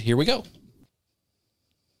here we go.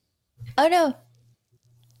 Oh, no.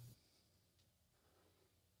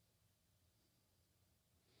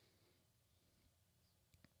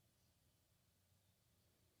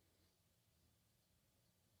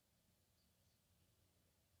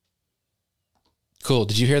 Cool.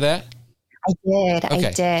 Did you hear that? I did. Okay.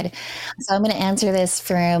 I did. So I'm going to answer this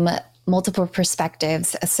from multiple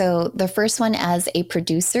perspectives. So the first one, as a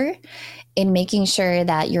producer, in making sure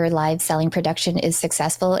that your live selling production is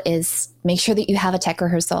successful, is make sure that you have a tech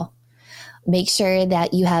rehearsal. Make sure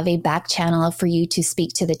that you have a back channel for you to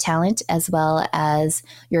speak to the talent as well as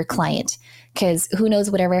your client. Because who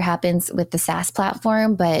knows whatever happens with the SaaS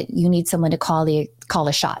platform, but you need someone to call the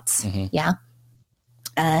shots. Mm-hmm. Yeah.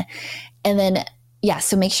 And then,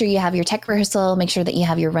 so make sure you have your tech rehearsal, make sure that you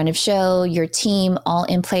have your run of show, your team all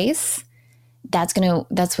in place. That's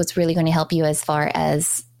what's really going to help you as far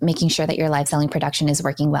as making sure that your live selling production is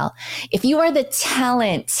working well. If you are the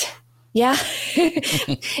talent,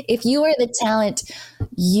 if you are the talent,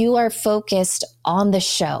 you are focused on the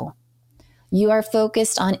show. You are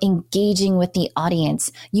focused on engaging with the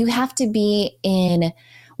audience. You have to be in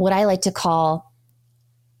what I like to call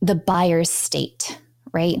the buyer's state,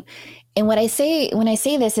 right? And when I say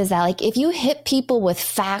this is that, like, if you hit people with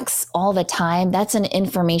facts all the time, that's an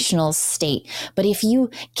informational state. But if you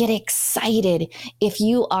get excited, if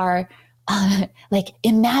you are like,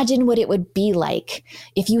 imagine what it would be like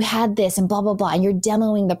if you had this and blah, blah, blah, and you're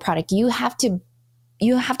demoing the product, you have to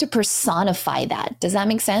personify that. Does that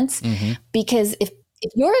make sense? Mm-hmm. Because if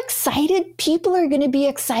you're excited, people are going to be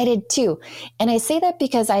excited too. And I say that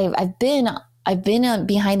because I've been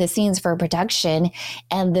behind the scenes for a production,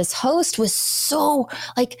 and this host was so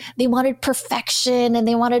like, they wanted perfection and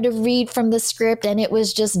they wanted to read from the script, and it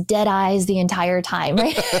was just dead eyes the entire time.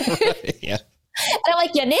 Right. Yeah. And I'm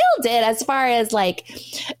like, you nailed it as far as like,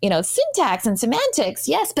 syntax and semantics.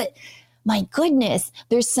 Yes. But my goodness,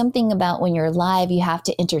 there's something about when you're live, you have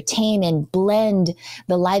to entertain and blend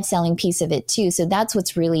the live selling piece of it too. So that's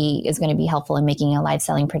what's really is going to be helpful in making a live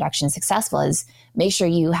selling production successful, is make sure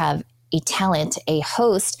you have a talent, a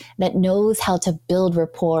host that knows how to build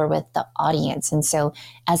rapport with the audience. And so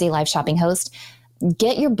as a live shopping host,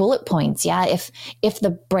 get your bullet points. Yeah. If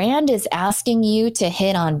the brand is asking you to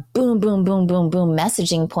hit on boom, boom, boom, boom, boom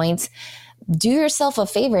messaging points, do yourself a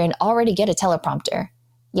favor and already get a teleprompter.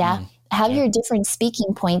 Yeah. Have your different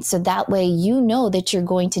speaking points so that way you know that you're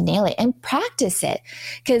going to nail it, and practice it.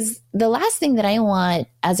 Because the last thing that I want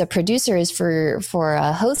as a producer is for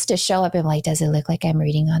a host to show up and like, does it look like I'm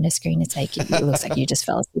reading on a screen? It's like, it looks like you just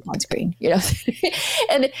fell asleep on screen, you know?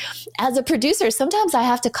 And as a producer, sometimes I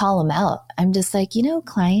have to call them out. I'm just like,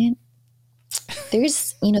 client,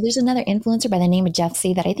 there's another influencer by the name of Jeff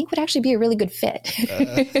C that I think would actually be a really good fit.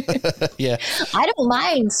 Yeah. I don't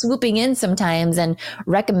mind swooping in sometimes and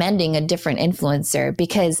recommending a different influencer,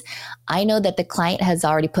 because I know that the client has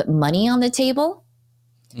already put money on the table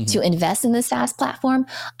to invest in the SaaS platform.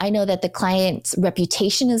 I know that the client's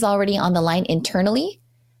reputation is already on the line internally,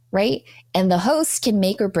 right? And the host can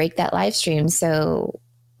make or break that live stream. So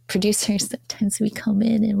producers, sometimes we come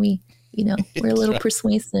in and we're a little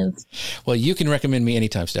persuasive. Well, you can recommend me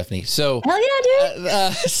anytime, Stephanie. So, hell yeah,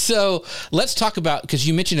 dude. So let's talk about, because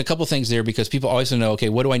you mentioned a couple things there, because people always want to know, okay,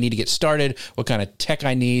 what do I need to get started? What kind of tech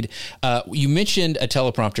I need? You mentioned a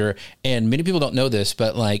teleprompter, and many people don't know this,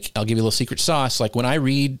 but like, I'll give you a little secret sauce. Like when I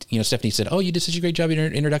read, Stephanie said, oh, you did such a great job in your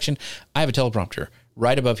introduction. I have a teleprompter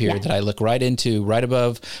right above here that I look right into, right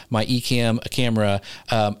above my Ecamm camera.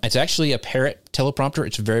 It's actually a Parrot teleprompter.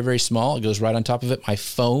 It's very, very small. It goes right on top of it. My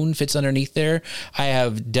phone fits underneath there. I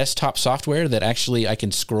have desktop software that actually I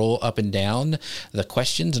can scroll up and down the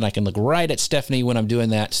questions, and I can look right at Stephanie when I'm doing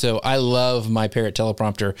that. So I love my Parrot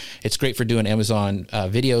teleprompter. It's great for doing Amazon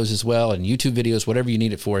videos as well, and YouTube videos, whatever you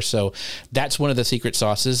need it for. So that's one of the secret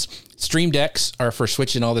sauces. Stream Decks are for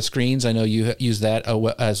switching all the screens. I know you use that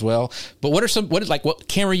as well. But what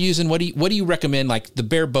camera using? What do you recommend, like the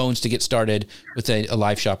bare bones to get started with a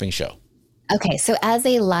live shopping show? Okay, so as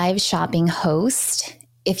a live shopping host,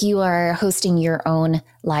 if you are hosting your own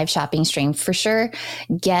live shopping stream, for sure,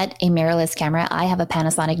 get a mirrorless camera. I have a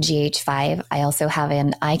Panasonic GH5. I also have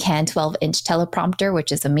an iCan 12-inch teleprompter,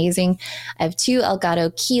 which is amazing. I have two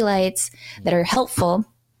Elgato key lights that are helpful.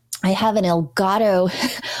 I have an Elgato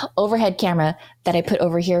overhead camera that I put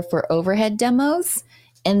over here for overhead demos.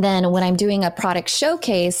 And then when I'm doing a product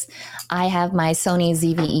showcase, I have my Sony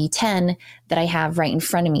ZV-E10 that I have right in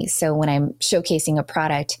front of me. So when I'm showcasing a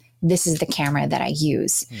product, this is the camera that I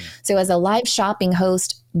use. So as a live shopping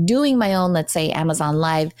host doing my own, let's say Amazon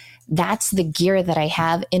Live, that's the gear that I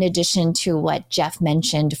have, in addition to what Jeff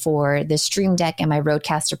mentioned for the Stream Deck and my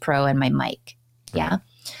Rodecaster Pro and my mic. Yeah.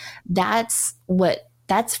 That's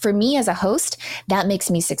for me as a host, that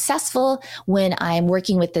makes me successful when I'm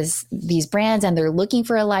working with these brands and they're looking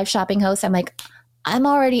for a live shopping host. I'm like,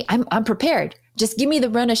 I'm prepared. Just give me the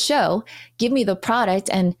run of show, give me the product,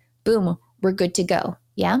 and boom, we're good to go.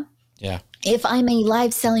 Yeah. Yeah. If I'm a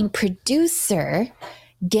live selling producer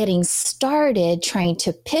getting started trying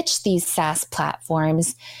to pitch these SaaS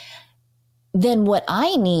platforms, then what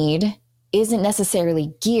I need isn't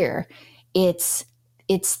necessarily gear. It's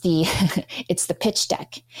the pitch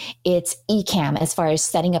deck. It's Ecamm as far as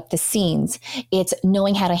setting up the scenes. It's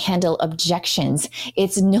knowing how to handle objections.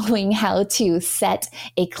 It's knowing how to set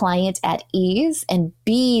a client at ease and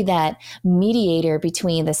be that mediator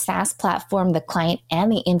between the SaaS platform, the client,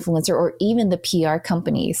 and the influencer, or even the PR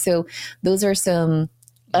company. So those are some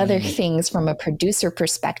other things from a producer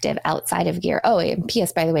perspective outside of gear. Oh, and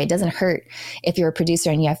PS, by the way, it doesn't hurt if you're a producer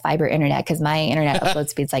and you have fiber internet, because my internet upload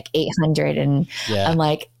speed's like 800. And I'm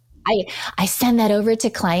like, I send that over to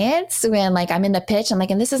clients when like I'm in the pitch. I'm like,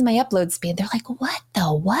 and this is my upload speed. They're like, what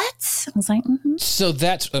the what? I was like, So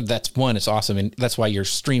that's one. It's awesome. And that's why your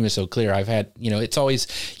stream is so clear. I've had, it's always,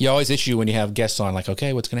 you always issue when you have guests on, like,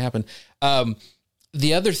 okay, what's going to happen?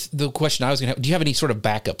 The question I was going to have, do you have any sort of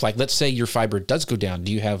backup? Like, let's say your fiber does go down.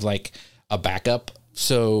 Do you have like a backup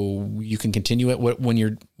so you can continue it when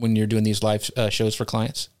you're doing these live shows for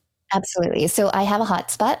clients? Absolutely. So I have a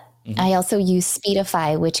hotspot. I also use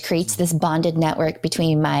Speedify, which creates this bonded network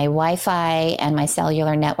between my Wi-Fi and my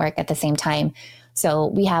cellular network at the same time. So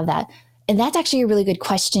we have that. And that's actually a really good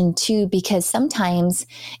question too, because sometimes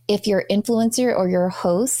if your influencer or your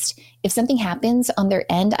host, if something happens on their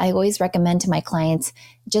end, I always recommend to my clients,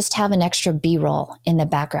 just have an extra B-roll in the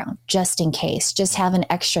background, just in case. Just have an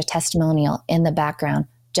extra testimonial in the background,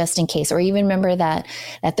 just in case. Or even remember that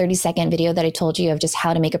 30-second video that I told you of just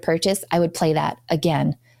how to make a purchase. I would play that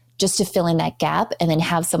again, just to fill in that gap, and then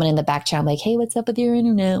have someone in the back channel like, hey, what's up with your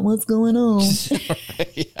internet? What's going on?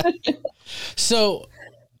 So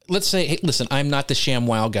let's say, hey, listen, I'm not the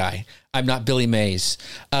ShamWow guy. I'm not Billy Mays.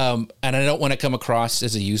 And I don't want to come across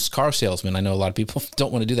as a used car salesman. I know a lot of people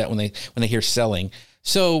don't want to do that when they hear selling.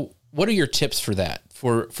 So what are your tips for that,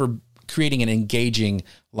 for creating an engaging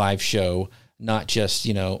live show, not just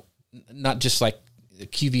like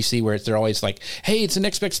QVC where they're always like, hey, it's the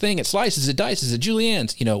next best thing. It's slices, it dices, it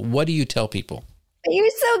juliennes. What do you tell people? You're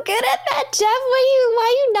so good at that, Jeff. Why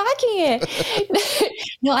are you knocking it?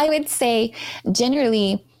 No, I would say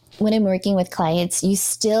generally when I'm working with clients, you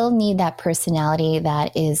still need that personality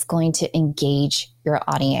that is going to engage your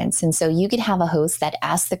audience. And so you could have a host that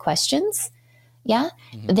asks the questions. Yeah.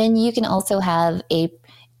 Mm-hmm. Then you can also have an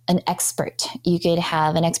expert. You could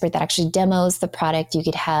have an expert that actually demos the product. You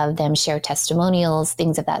could have them share testimonials,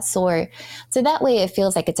 things of that sort. So that way it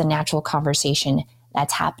feels like it's a natural conversation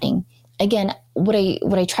that's happening. Again, what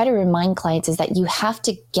I try to remind clients is that you have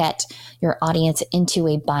to get your audience into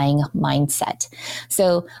a buying mindset.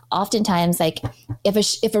 So oftentimes, like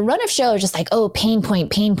if a run of show is just like, oh, pain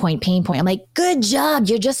point, I'm like, good job.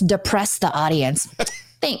 You just depressed the audience.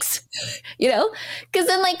 Thanks. Because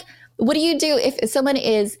then like, what do you do if someone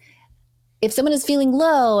is feeling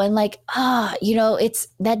low and like,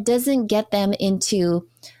 that doesn't get them into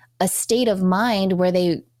a state of mind where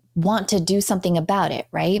they want to do something about it,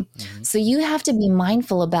 right? Mm-hmm. So you have to be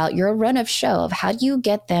mindful about your run of show of how do you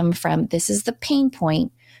get them from this is the pain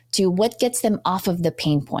point to what gets them off of the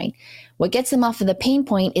pain point. What gets them off of the pain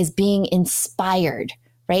point is being inspired,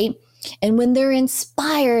 right? And when they're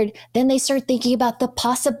inspired, then they start thinking about the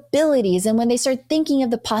possibilities. And when they start thinking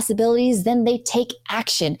of the possibilities, then they take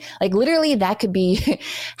action. Like literally that could be,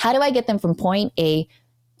 how do I get them from point A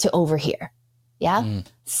to over here? Yeah.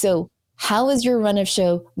 So how is your run of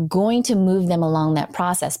show going to move them along that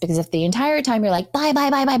process? Because if the entire time you're like, bye,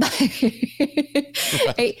 right?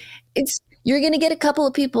 You're going to get a couple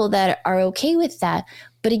of people that are okay with that.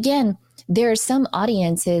 But again, there are some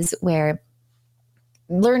audiences where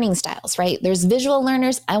learning styles, right? There's visual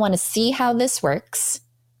learners. I want to see how this works,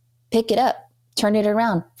 pick it up, turn it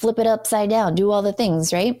around, flip it upside down, do all the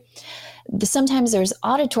things, right? Sometimes there's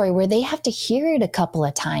auditory where they have to hear it a couple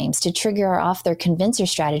of times to trigger off their convincer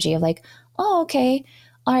strategy of like, oh, okay.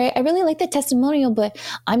 All right. I really like the testimonial, but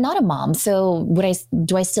I'm not a mom. So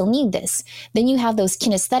do I still need this? Then you have those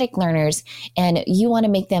kinesthetic learners and you want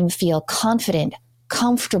to make them feel confident,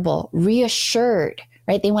 comfortable, reassured,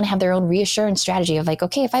 right? They want to have their own reassurance strategy of like,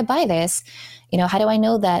 okay, if I buy this, how do I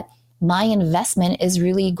know that my investment is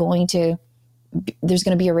really there's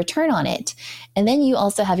going to be a return on it? And then you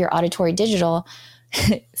also have your auditory digital.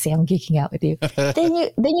 See, I'm geeking out with you. Then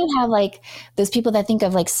you have like those people that think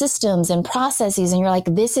of like systems and processes, and you're like,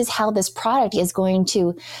 this is how this product is going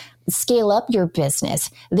to scale up your business.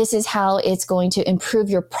 This is how it's going to improve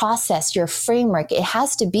your process, your framework. It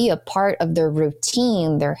has to be a part of their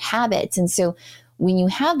routine, their habits. And so when you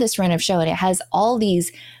have this run of show and it has all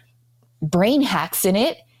these brain hacks in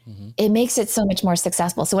it, it makes it so much more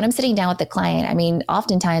successful. So when I'm sitting down with the client, I mean,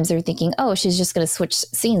 oftentimes they're thinking, oh, she's just going to switch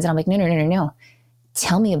scenes. And I'm like, no.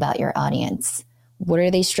 Tell me about your audience. What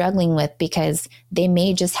are they struggling with? Because they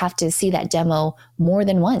may just have to see that demo more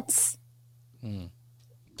than once.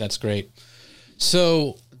 That's great.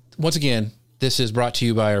 So once again, this is brought to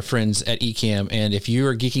you by our friends at Ecamm. And if you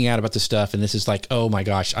are geeking out about this stuff and this is like, oh my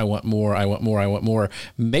gosh, I want more,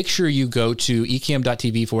 make sure you go to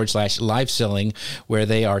ecamm.tv/live selling, where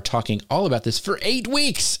they are talking all about this for 8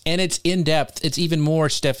 weeks. And it's in depth. It's even more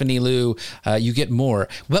Stephanie Liu. You get more.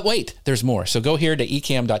 But wait, there's more. So go here to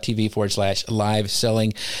ecamm.tv/live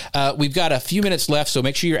selling. We've got a few minutes left, so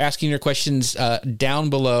make sure you're asking your questions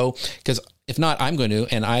down below, because if not, I'm going to,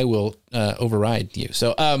 and I will override you.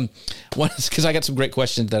 So because I got some great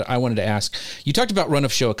questions that I wanted to ask. You talked about run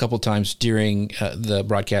of show a couple of times during the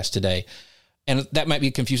broadcast today, and that might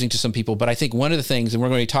be confusing to some people, but I think one of the things, and we're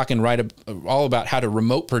going to be talking all about how to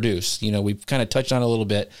remote produce, we've kind of touched on a little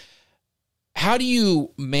bit. How do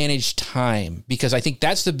you manage time? Because I think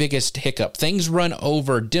that's the biggest hiccup. Things run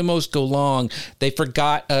over, demos go long. They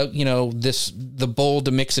forgot, the bowl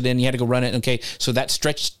to mix it in. You had to go run it. Okay. So that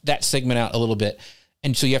stretched that segment out a little bit.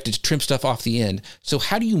 And so you have to trim stuff off the end. So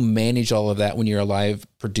how do you manage all of that when you're a live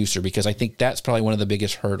producer? Because I think that's probably one of the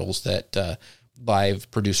biggest hurdles that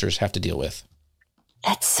live producers have to deal with.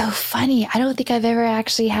 That's so funny. I don't think I've ever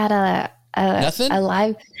actually had a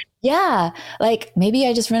live. Yeah. Like maybe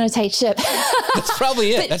I just run a tight ship. That's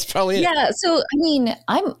probably it. Yeah. So, I mean,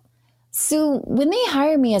 So when they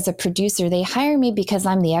hire me as a producer, they hire me because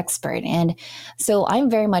I'm the expert. And so I'm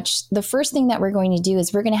very much, the first thing that we're going to do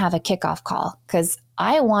is we're going to have a kickoff call because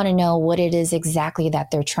I want to know what it is exactly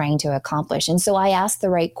that they're trying to accomplish. And so I ask the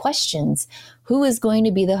right questions. Who is going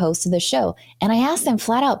to be the host of the show? And I ask them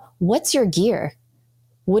flat out, what's your gear?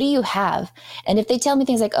 What do you have? And if they tell me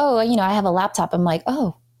things like, oh, I have a laptop, I'm like,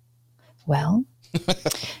 oh, well,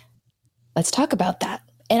 let's talk about that.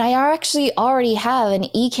 And I actually already have an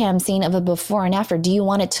eCam scene of a before and after. Do you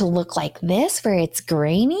want it to look like this where it's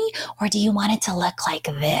grainy, or do you want it to look like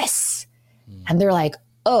this? And they're like,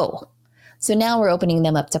 oh. So now we're opening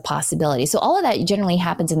them up to possibilities. So all of that generally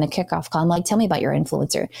happens in the kickoff call. I'm like, tell me about your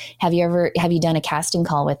influencer. Have you done a casting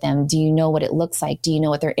call with them? Do you know what it looks like? Do you know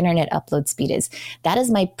what their internet upload speed is? That is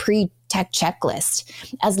my pre-tech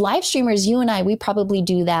checklist. As live streamers, you and I, we probably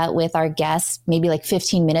do that with our guests, maybe like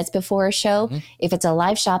 15 minutes before a show. Mm-hmm. If it's a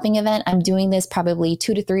live shopping event, I'm doing this probably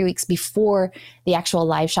 2 to 3 weeks before the actual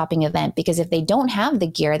live shopping event, because if they don't have the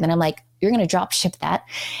gear, then I'm like, you're going to drop ship that.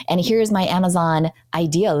 And here's my Amazon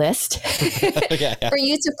idea list for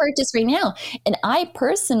you to purchase right now. And I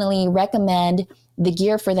personally recommend the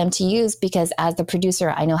gear for them to use because as the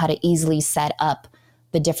producer, I know how to easily set up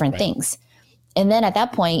the different things. And then at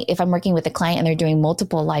that point, if I'm working with a client and they're doing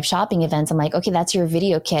multiple live shopping events, I'm like, okay, that's your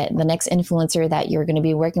video kit. The next influencer that you're going to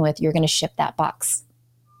be working with, you're going to ship that box.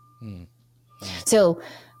 So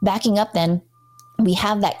backing up then, we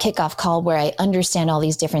have that kickoff call where I understand all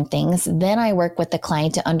these different things. Then I work with the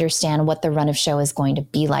client to understand what the run of show is going to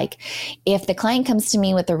be like. If the client comes to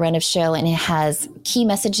me with the run of show and it has key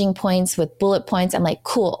messaging points with bullet points, I'm like,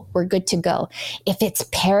 cool, we're good to go. If it's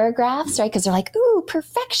paragraphs, right? Because they're like, ooh,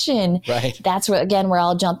 perfection. Right. That's where, again, where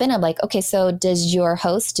I'll jump in. I'm like, okay, so does your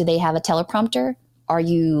host, do they have a teleprompter? Are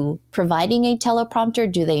you providing a teleprompter?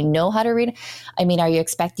 Do they know how to read? I mean, are you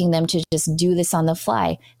expecting them to just do this on the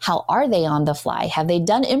fly? How are they on the fly? Have they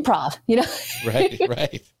done improv?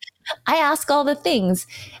 Right. I ask all the things.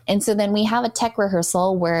 And so then we have a tech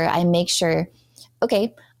rehearsal where I make sure,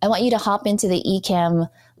 okay, I want you to hop into the eCam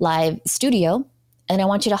live studio and I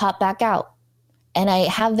want you to hop back out. And I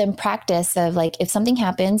have them practice of like, if something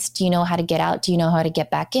happens, do you know how to get out? Do you know how to get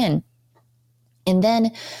back in? And then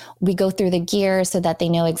we go through the gear so that they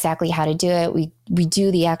know exactly how to do it. We do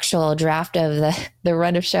the actual draft of the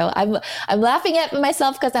run of show. I'm laughing at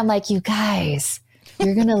myself because I'm like, you guys,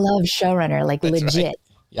 you're going to love Showrunner, like legit. Right.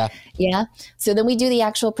 Yeah. Yeah. So then we do the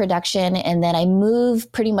actual production and then I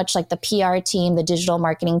move pretty much like the PR team, the digital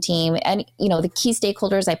marketing team, and, the key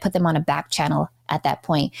stakeholders, I put them on a back channel at that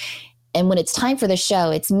point. And when it's time for the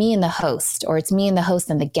show, it's me and the host, or it's me and the host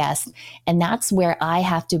and the guest. And that's where I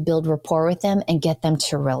have to build rapport with them and get them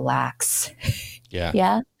to relax. Yeah.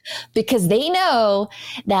 Yeah. Because they know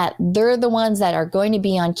that they're the ones that are going to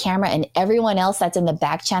be on camera and everyone else that's in the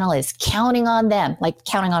back channel is counting on them, like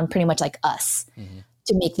counting on pretty much like us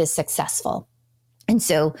to make this successful. And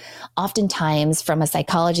so oftentimes from a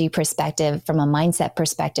psychology perspective, from a mindset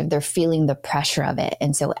perspective, they're feeling the pressure of it.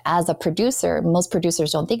 And so as a producer, most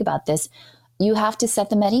producers don't think about this. You have to set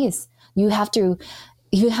them at ease. You have to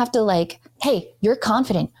like, hey, you're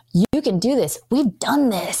confident. You can do this. We've done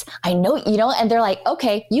this. I know, and they're like,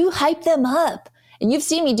 okay, you hype them up. And you've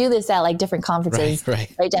seen me do this at like different conferences.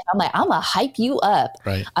 Right. I'm like, I'm going to hype you up.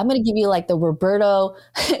 Right. I'm going to give you like the Roberto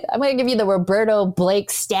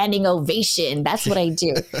Blake standing ovation. That's what I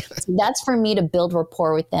do. So that's for me to build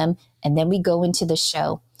rapport with them. And then we go into the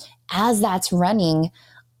show. As that's running,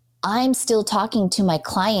 I'm still talking to my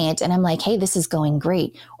client and I'm like, hey, this is going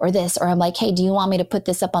great, or this, or I'm like, hey, do you want me to put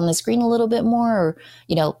this up on the screen a little bit more,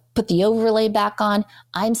 or, put the overlay back on?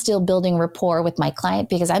 I'm still building rapport with my client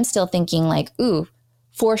because I'm still thinking like, ooh,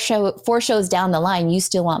 4 shows down the line, you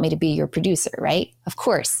still want me to be your producer, right? Of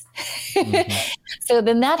course. So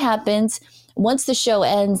then that happens. Once the show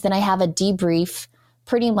ends, then I have a debrief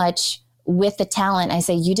pretty much with the talent. I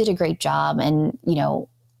say, you did a great job. And,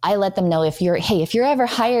 I let them know if you're ever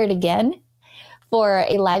hired again for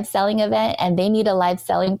a live selling event and they need a live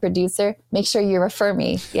selling producer, make sure you refer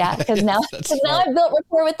me. Yeah. Because now I've built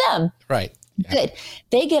rapport with them. Right. Yeah. Good.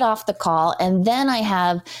 They get off the call and then I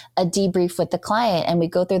have a debrief with the client and we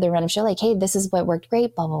go through the run of show like, hey, this is what worked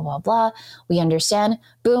great, blah, blah, blah, blah. We understand.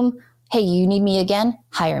 Boom. Hey, you need me again?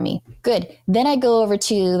 Hire me. Good. Then I go over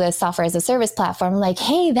to the software as a service platform. I'm like,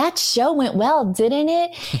 hey, that show went well, didn't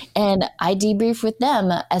it? And I debrief with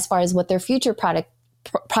them as far as what their future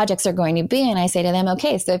projects are going to be. And I say to them,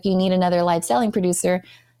 okay, so if you need another live selling producer,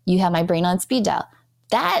 you have my brain on speed dial.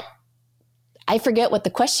 That, I forget what the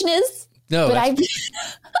question is. No, but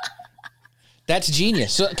that's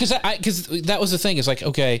genius. So, because that was the thing. It's like,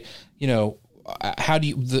 okay, how do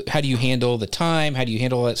you handle the time? How do you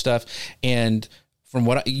handle all that stuff? And from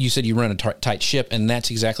what you said, you run a tight ship, and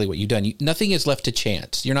that's exactly what you've done. Nothing is left to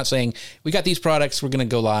chance. You're not saying, we got these products, we're going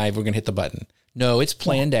to go live, we're going to hit the button. No, it's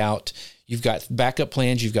planned out. You've got backup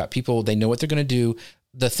plans. You've got people, they know what they're going to do.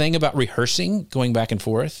 The thing about rehearsing, going back and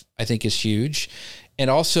forth, I think is huge. And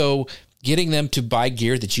also getting them to buy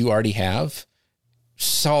gear that you already have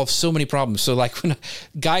solves so many problems. So like when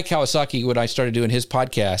Guy Kawasaki, when I started doing his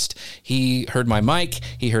podcast, he heard my mic,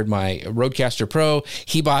 he heard my Rodecaster Pro,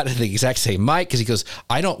 he bought the exact same mic because he goes,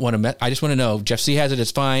 I don't want to, I just want to know Jeff C has it,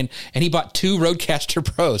 it's fine. And he bought 2 Rodecaster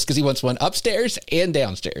Pros because he wants one upstairs and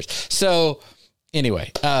downstairs. So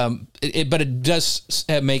anyway, but it does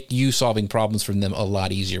make you solving problems from them a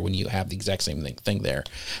lot easier when you have the exact same thing there.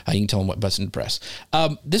 You can tell them what button to press.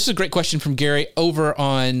 This is a great question from Gary over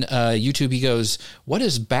on YouTube. He goes, what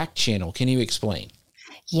is back channel? Can you explain?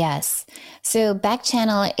 Yes. So back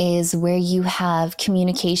channel is where you have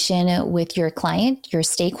communication with your client, your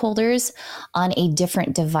stakeholders on a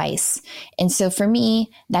different device. And so for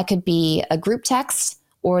me, that could be a group text,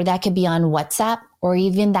 or that could be on WhatsApp, or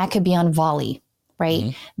even that could be on Volley. Right?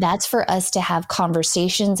 Mm-hmm. That's for us to have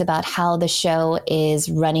conversations about how the show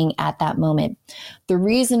is running at that moment. The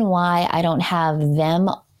reason why I don't have them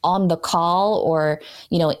on the call or,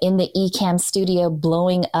 in the Ecamm studio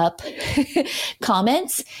blowing up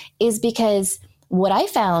comments is because what I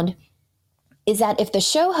found is that if the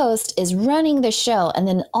show host is running the show and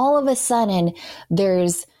then all of a sudden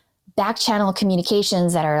there's back channel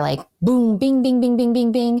communications that are like boom, bing, bing, bing, bing,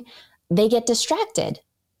 bing, bing, they get distracted.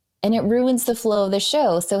 And it ruins the flow of the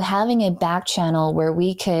show. So having a back channel where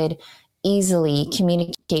we could easily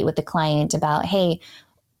communicate with the client about, hey,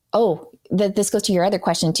 this goes to your other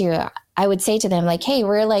question too. I would say to them like, hey,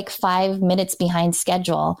 we're like 5 minutes behind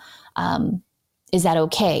schedule. Is that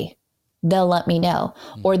okay? They'll let me know.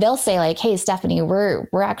 Or they'll say like, hey, Stephanie, we're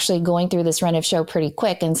actually going through this run of show pretty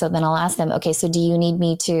quick. And so then I'll ask them, okay, so do you need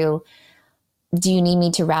me to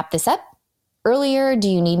wrap this up earlier? Do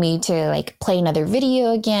you need me to like play another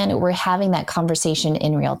video again? We're having that conversation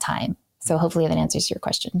in real time. So hopefully that answers your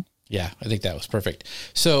question. Yeah, I think that was perfect.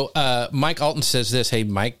 So Mike Alton says this. Hey,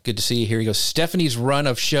 Mike, good to see you here. He goes, Stephanie's run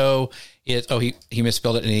of show is, he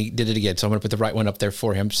misspelled it and he did it again. So I'm going to put the right one up there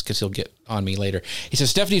for him just because he'll get on me later. He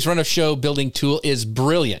says, Stephanie's run of show building tool is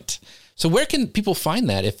brilliant. So where can people find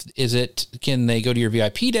that? Can they go to your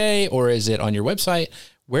VIP day or is it on your website?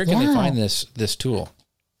 Where can they find this tool?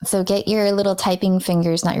 So get your little typing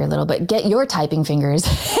fingers, not your little, but get your typing fingers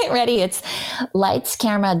ready. It's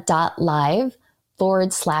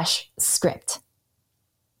lightscamera.live/script.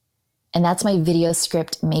 And that's my video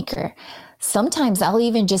script maker. Sometimes I'll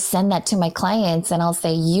even just send that to my clients and I'll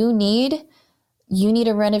say, you need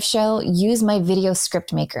a run of show, use my video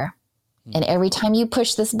script maker. And every time you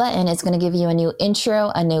push this button, it's going to give you a new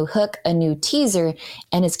intro, a new hook, a new teaser,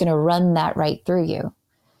 and it's going to run that right through you.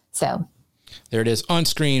 So there it is on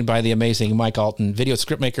screen by the amazing Mike Alton, video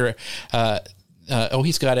script maker.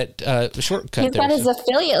 He's got it. Shortcut. He's got his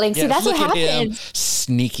affiliate link. See, that's what happens.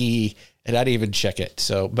 Sneaky. And I didn't even check it.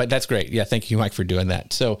 So, but that's great. Yeah. Thank you, Mike, for doing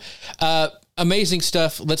that. So, amazing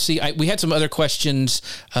stuff. Let's see. We had some other questions.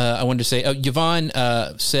 I wanted to say, Yvonne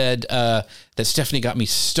said that Stephanie got me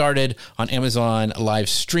started on Amazon live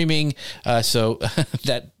streaming. So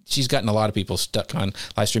that she's gotten a lot of people stuck on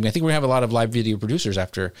live streaming. I think we're going to have a lot of live video producers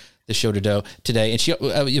after the show today. And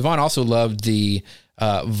Yvonne also loved the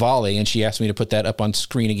Volley, and she asked me to put that up on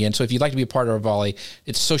screen again. So if you'd like to be a part of our Volley,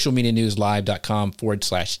 it's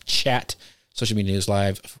socialmedianewslive.com/chat.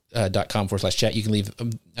 socialmedianewslive.com/chat. You can leave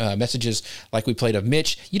messages like we played of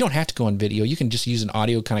Mitch. You don't have to go on video. You can just use an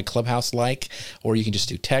audio kind of Clubhouse-like, or you can just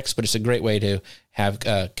do text, but it's a great way to have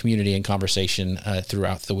community and conversation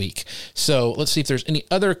throughout the week. So let's see if there's any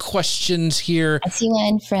other questions here. I see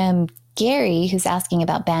one from Gary who's asking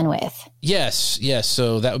about bandwidth. Yes.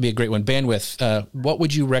 So that would be a great one. Bandwidth. What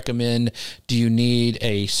would you recommend? Do you need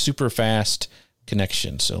a super fast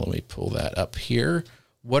connection? So let me pull that up here.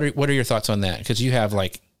 What are your thoughts on that? Because you have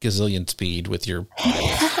like gazillion speed with your.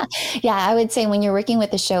 Yeah, I would say when you're working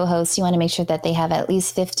with a show host, you want to make sure that they have at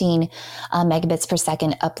least 15 megabits per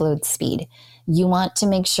second upload speed. You want to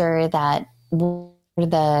make sure that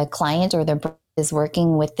the client or the brand is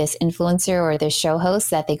working with this influencer or this show host,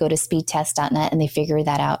 that they go to speedtest.net and they figure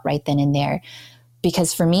that out right then and there.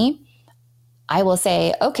 Because for me, I will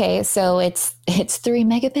say, okay, so it's 3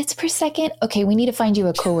 megabits per second. Okay, we need to find you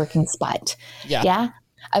a co-working spot. Yeah.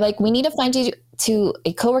 I'm like, we need to find you to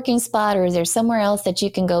a co-working spot, or is there somewhere else that you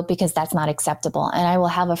can go, because that's not acceptable. And I will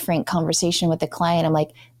have a frank conversation with the client. I'm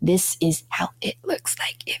like, this is how it looks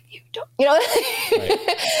like if you don't,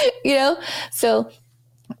 Right. So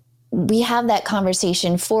we have that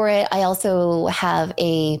conversation for it. I also have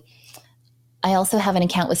an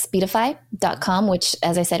account with Speedify.com, which,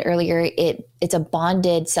 as I said earlier, it's a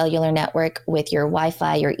bonded cellular network with your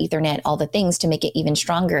Wi-Fi, your Ethernet, all the things to make it even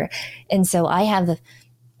stronger. And so I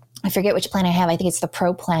forget which plan I have. I think it's the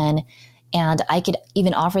Pro plan. And I could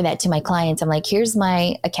even offer that to my clients. I'm like, here's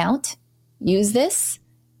my account. Use this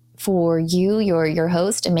for you, your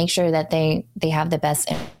host, and make sure that they have the best.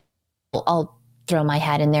 I'll throw my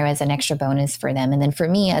hat in there as an extra bonus for them. And then for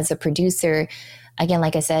me as a producer, again,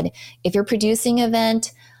 like I said, if you're producing an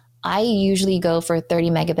event, I usually go for 30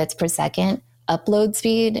 megabits per second upload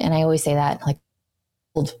speed. And I always say that, like,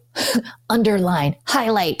 underline,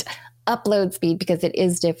 highlight, upload speed, because it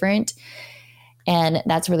is different. And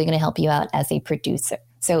that's really going to help you out as a producer.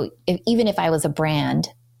 So even if I was a brand,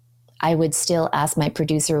 I would still ask my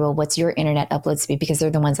producer, well, what's your internet upload speed? Because they're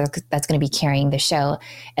the ones that's going to be carrying the show,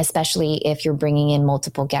 especially if you're bringing in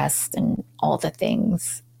multiple guests and all the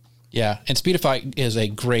things. Yeah. And Speedify is a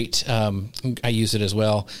great, I use it as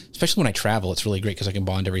well, especially when I travel. It's really great because I can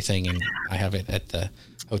bond everything and I have it at the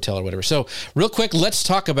hotel or whatever. So real quick, let's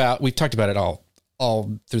talk about, we've talked about it all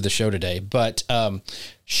through the show today, but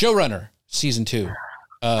Showrunner Season 2.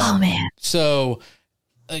 Oh man. So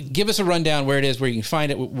give us a rundown where it is, where you can find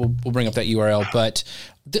it. We'll bring up that URL, but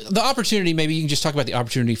the opportunity, maybe you can just talk about the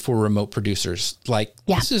opportunity for remote producers. Like,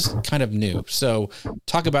 This is kind of new. So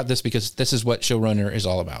talk about this, because this is what Showrunner is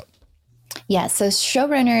all about. Yeah. So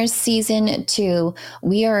Showrunner Season 2,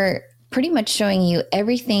 we are pretty much showing you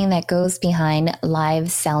everything that goes behind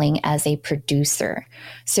live selling as a producer.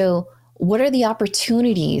 So what are the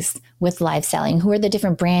opportunities with live selling? Who are the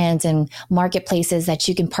different brands and marketplaces that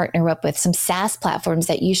you can partner up with? Some SaaS platforms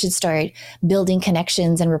that you should start building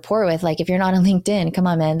connections and rapport with. Like, if you're not on LinkedIn, come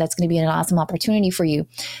on, man, that's going to be an awesome opportunity for you.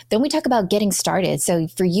 Then we talk about getting started. So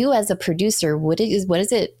for you as a producer, what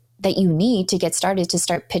is it that you need to get started to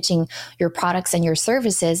start pitching your products and your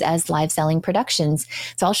services as live selling productions?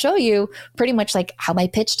 So I'll show you pretty much like how my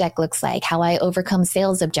pitch deck looks like, how I overcome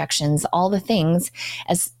sales objections, all the things,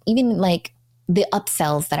 as even like the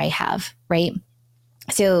upsells that I have, right?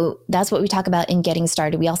 So that's what we talk about in getting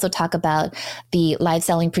started. We also talk about the live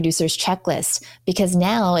selling producers checklist, because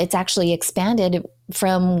now it's actually expanded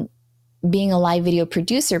from being a live video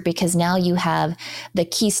producer, because now you have the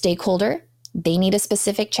key stakeholder. They need a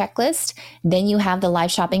specific checklist. Then you have the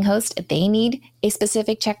live shopping host. They need a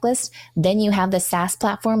specific checklist. Then you have the SaaS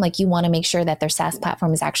platform. Like, you want to make sure that their SaaS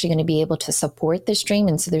platform is actually going to be able to support the stream.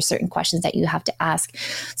 And so there's certain questions that you have to ask.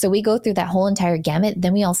 So we go through that whole entire gamut.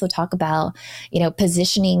 Then we also talk about,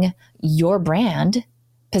 positioning your brand,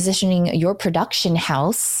 positioning your production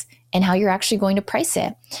house, and how you're actually going to price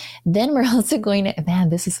it. Then we're also going to, man,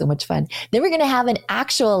 this is so much fun. Then we're going to have an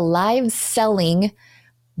actual live selling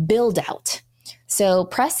build out. So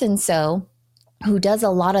Press and So, who does a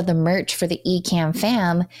lot of the merch for the Ecamm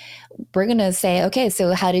fam, we're going to say, okay,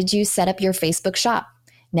 so how did you set up your Facebook shop?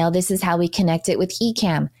 Now this is how we connect it with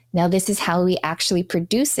Ecamm. Now this is how we actually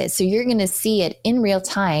produce it. So you're going to see it in real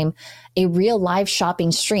time, a real live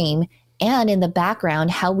shopping stream, and in the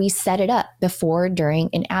background, how we set it up before,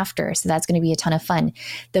 during, and after. So that's going to be a ton of fun.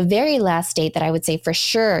 The very last date that I would say for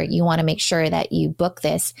sure you want to make sure that you book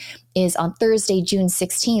this is on Thursday, June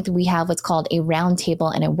 16th. We have what's called a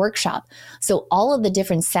roundtable and a workshop. So all of the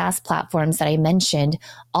different SaaS platforms that I mentioned,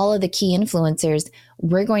 all of the key influencers,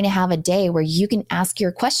 we're going to have a day where you can ask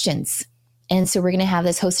your questions. And so we're going to have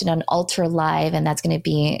this hosted on Ultra Live, and that's going to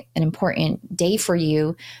be an important day for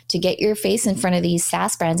you to get your face in front of these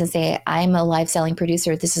SaaS brands and say, I'm a live selling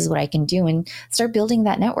producer. This is what I can do, and start building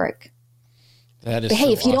that network. That is but hey,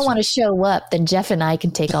 so if you don't want to show up, then Jeff and I can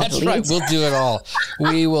take all the leads. That's right. We'll do it all.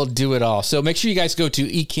 We will do it all. So make sure you guys go to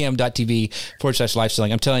ecamm.tv/live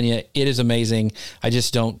selling. I'm telling you, it is amazing. I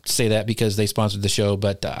just don't say that because they sponsored the show,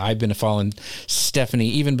 but I've been following Stephanie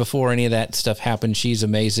even before any of that stuff happened. She's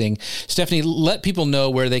amazing. Stephanie, let people know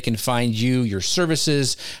where they can find you, your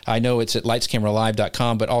services. I know it's at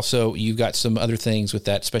lightscameralive.com, but also you've got some other things with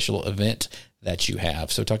that special event that you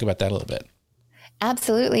have. So talk about that a little bit.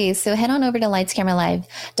 Absolutely. So head on over to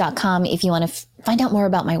lightscameralive.com if you want to find out more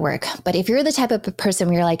about my work. But if you're the type of person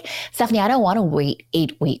where you're like, Stephanie, I don't want to wait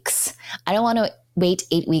 8 weeks. I don't want to wait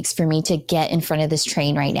 8 weeks for me to get in front of this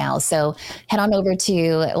train right now. So head on over to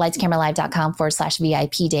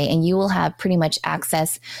lightscameralive.com/VIP day, and you will have pretty much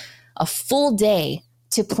access a full day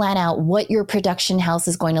to plan out what your production house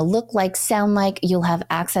is going to look like, sound like. You'll have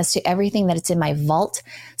access to everything that it's in my vault,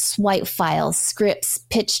 swipe files, scripts,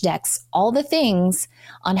 pitch decks, all the things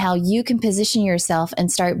on how you can position yourself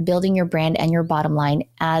and start building your brand and your bottom line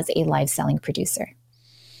as a live selling producer.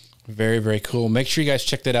 Very, very cool. Make sure you guys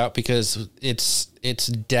check that out because it's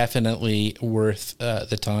definitely worth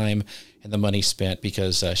the time and the money spent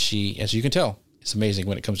because she, as you can tell, it's amazing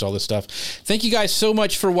when it comes to all this stuff. Thank you guys so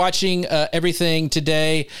much for watching everything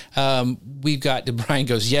today. We've got, Brian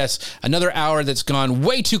goes, yes, another hour that's gone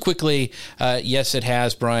way too quickly. Yes, it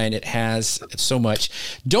has, Brian. It has. It's so much.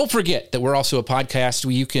 Don't forget that we're also a podcast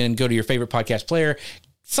where you can go to your favorite podcast player,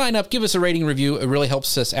 sign up, give us a rating review. It really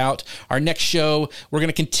helps us out. Our next show, we're going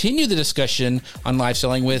to continue the discussion on live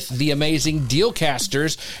selling with the amazing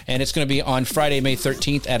Dealcasters, and it's going to be on Friday, May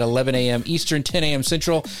 13th at 11 a.m. Eastern, 10 a.m.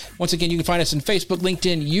 Central. Once again, you can find us on Facebook,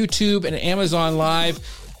 LinkedIn, YouTube, and Amazon Live.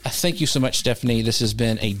 Thank you so much, Stephanie. This has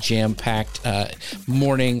been a jam-packed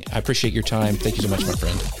morning. I appreciate your time. Thank you so much, my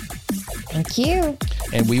friend. Thank you.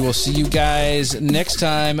 And we will see you guys next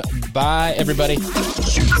time. Bye, everybody.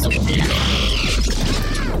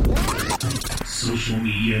 Social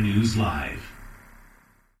Media News Live.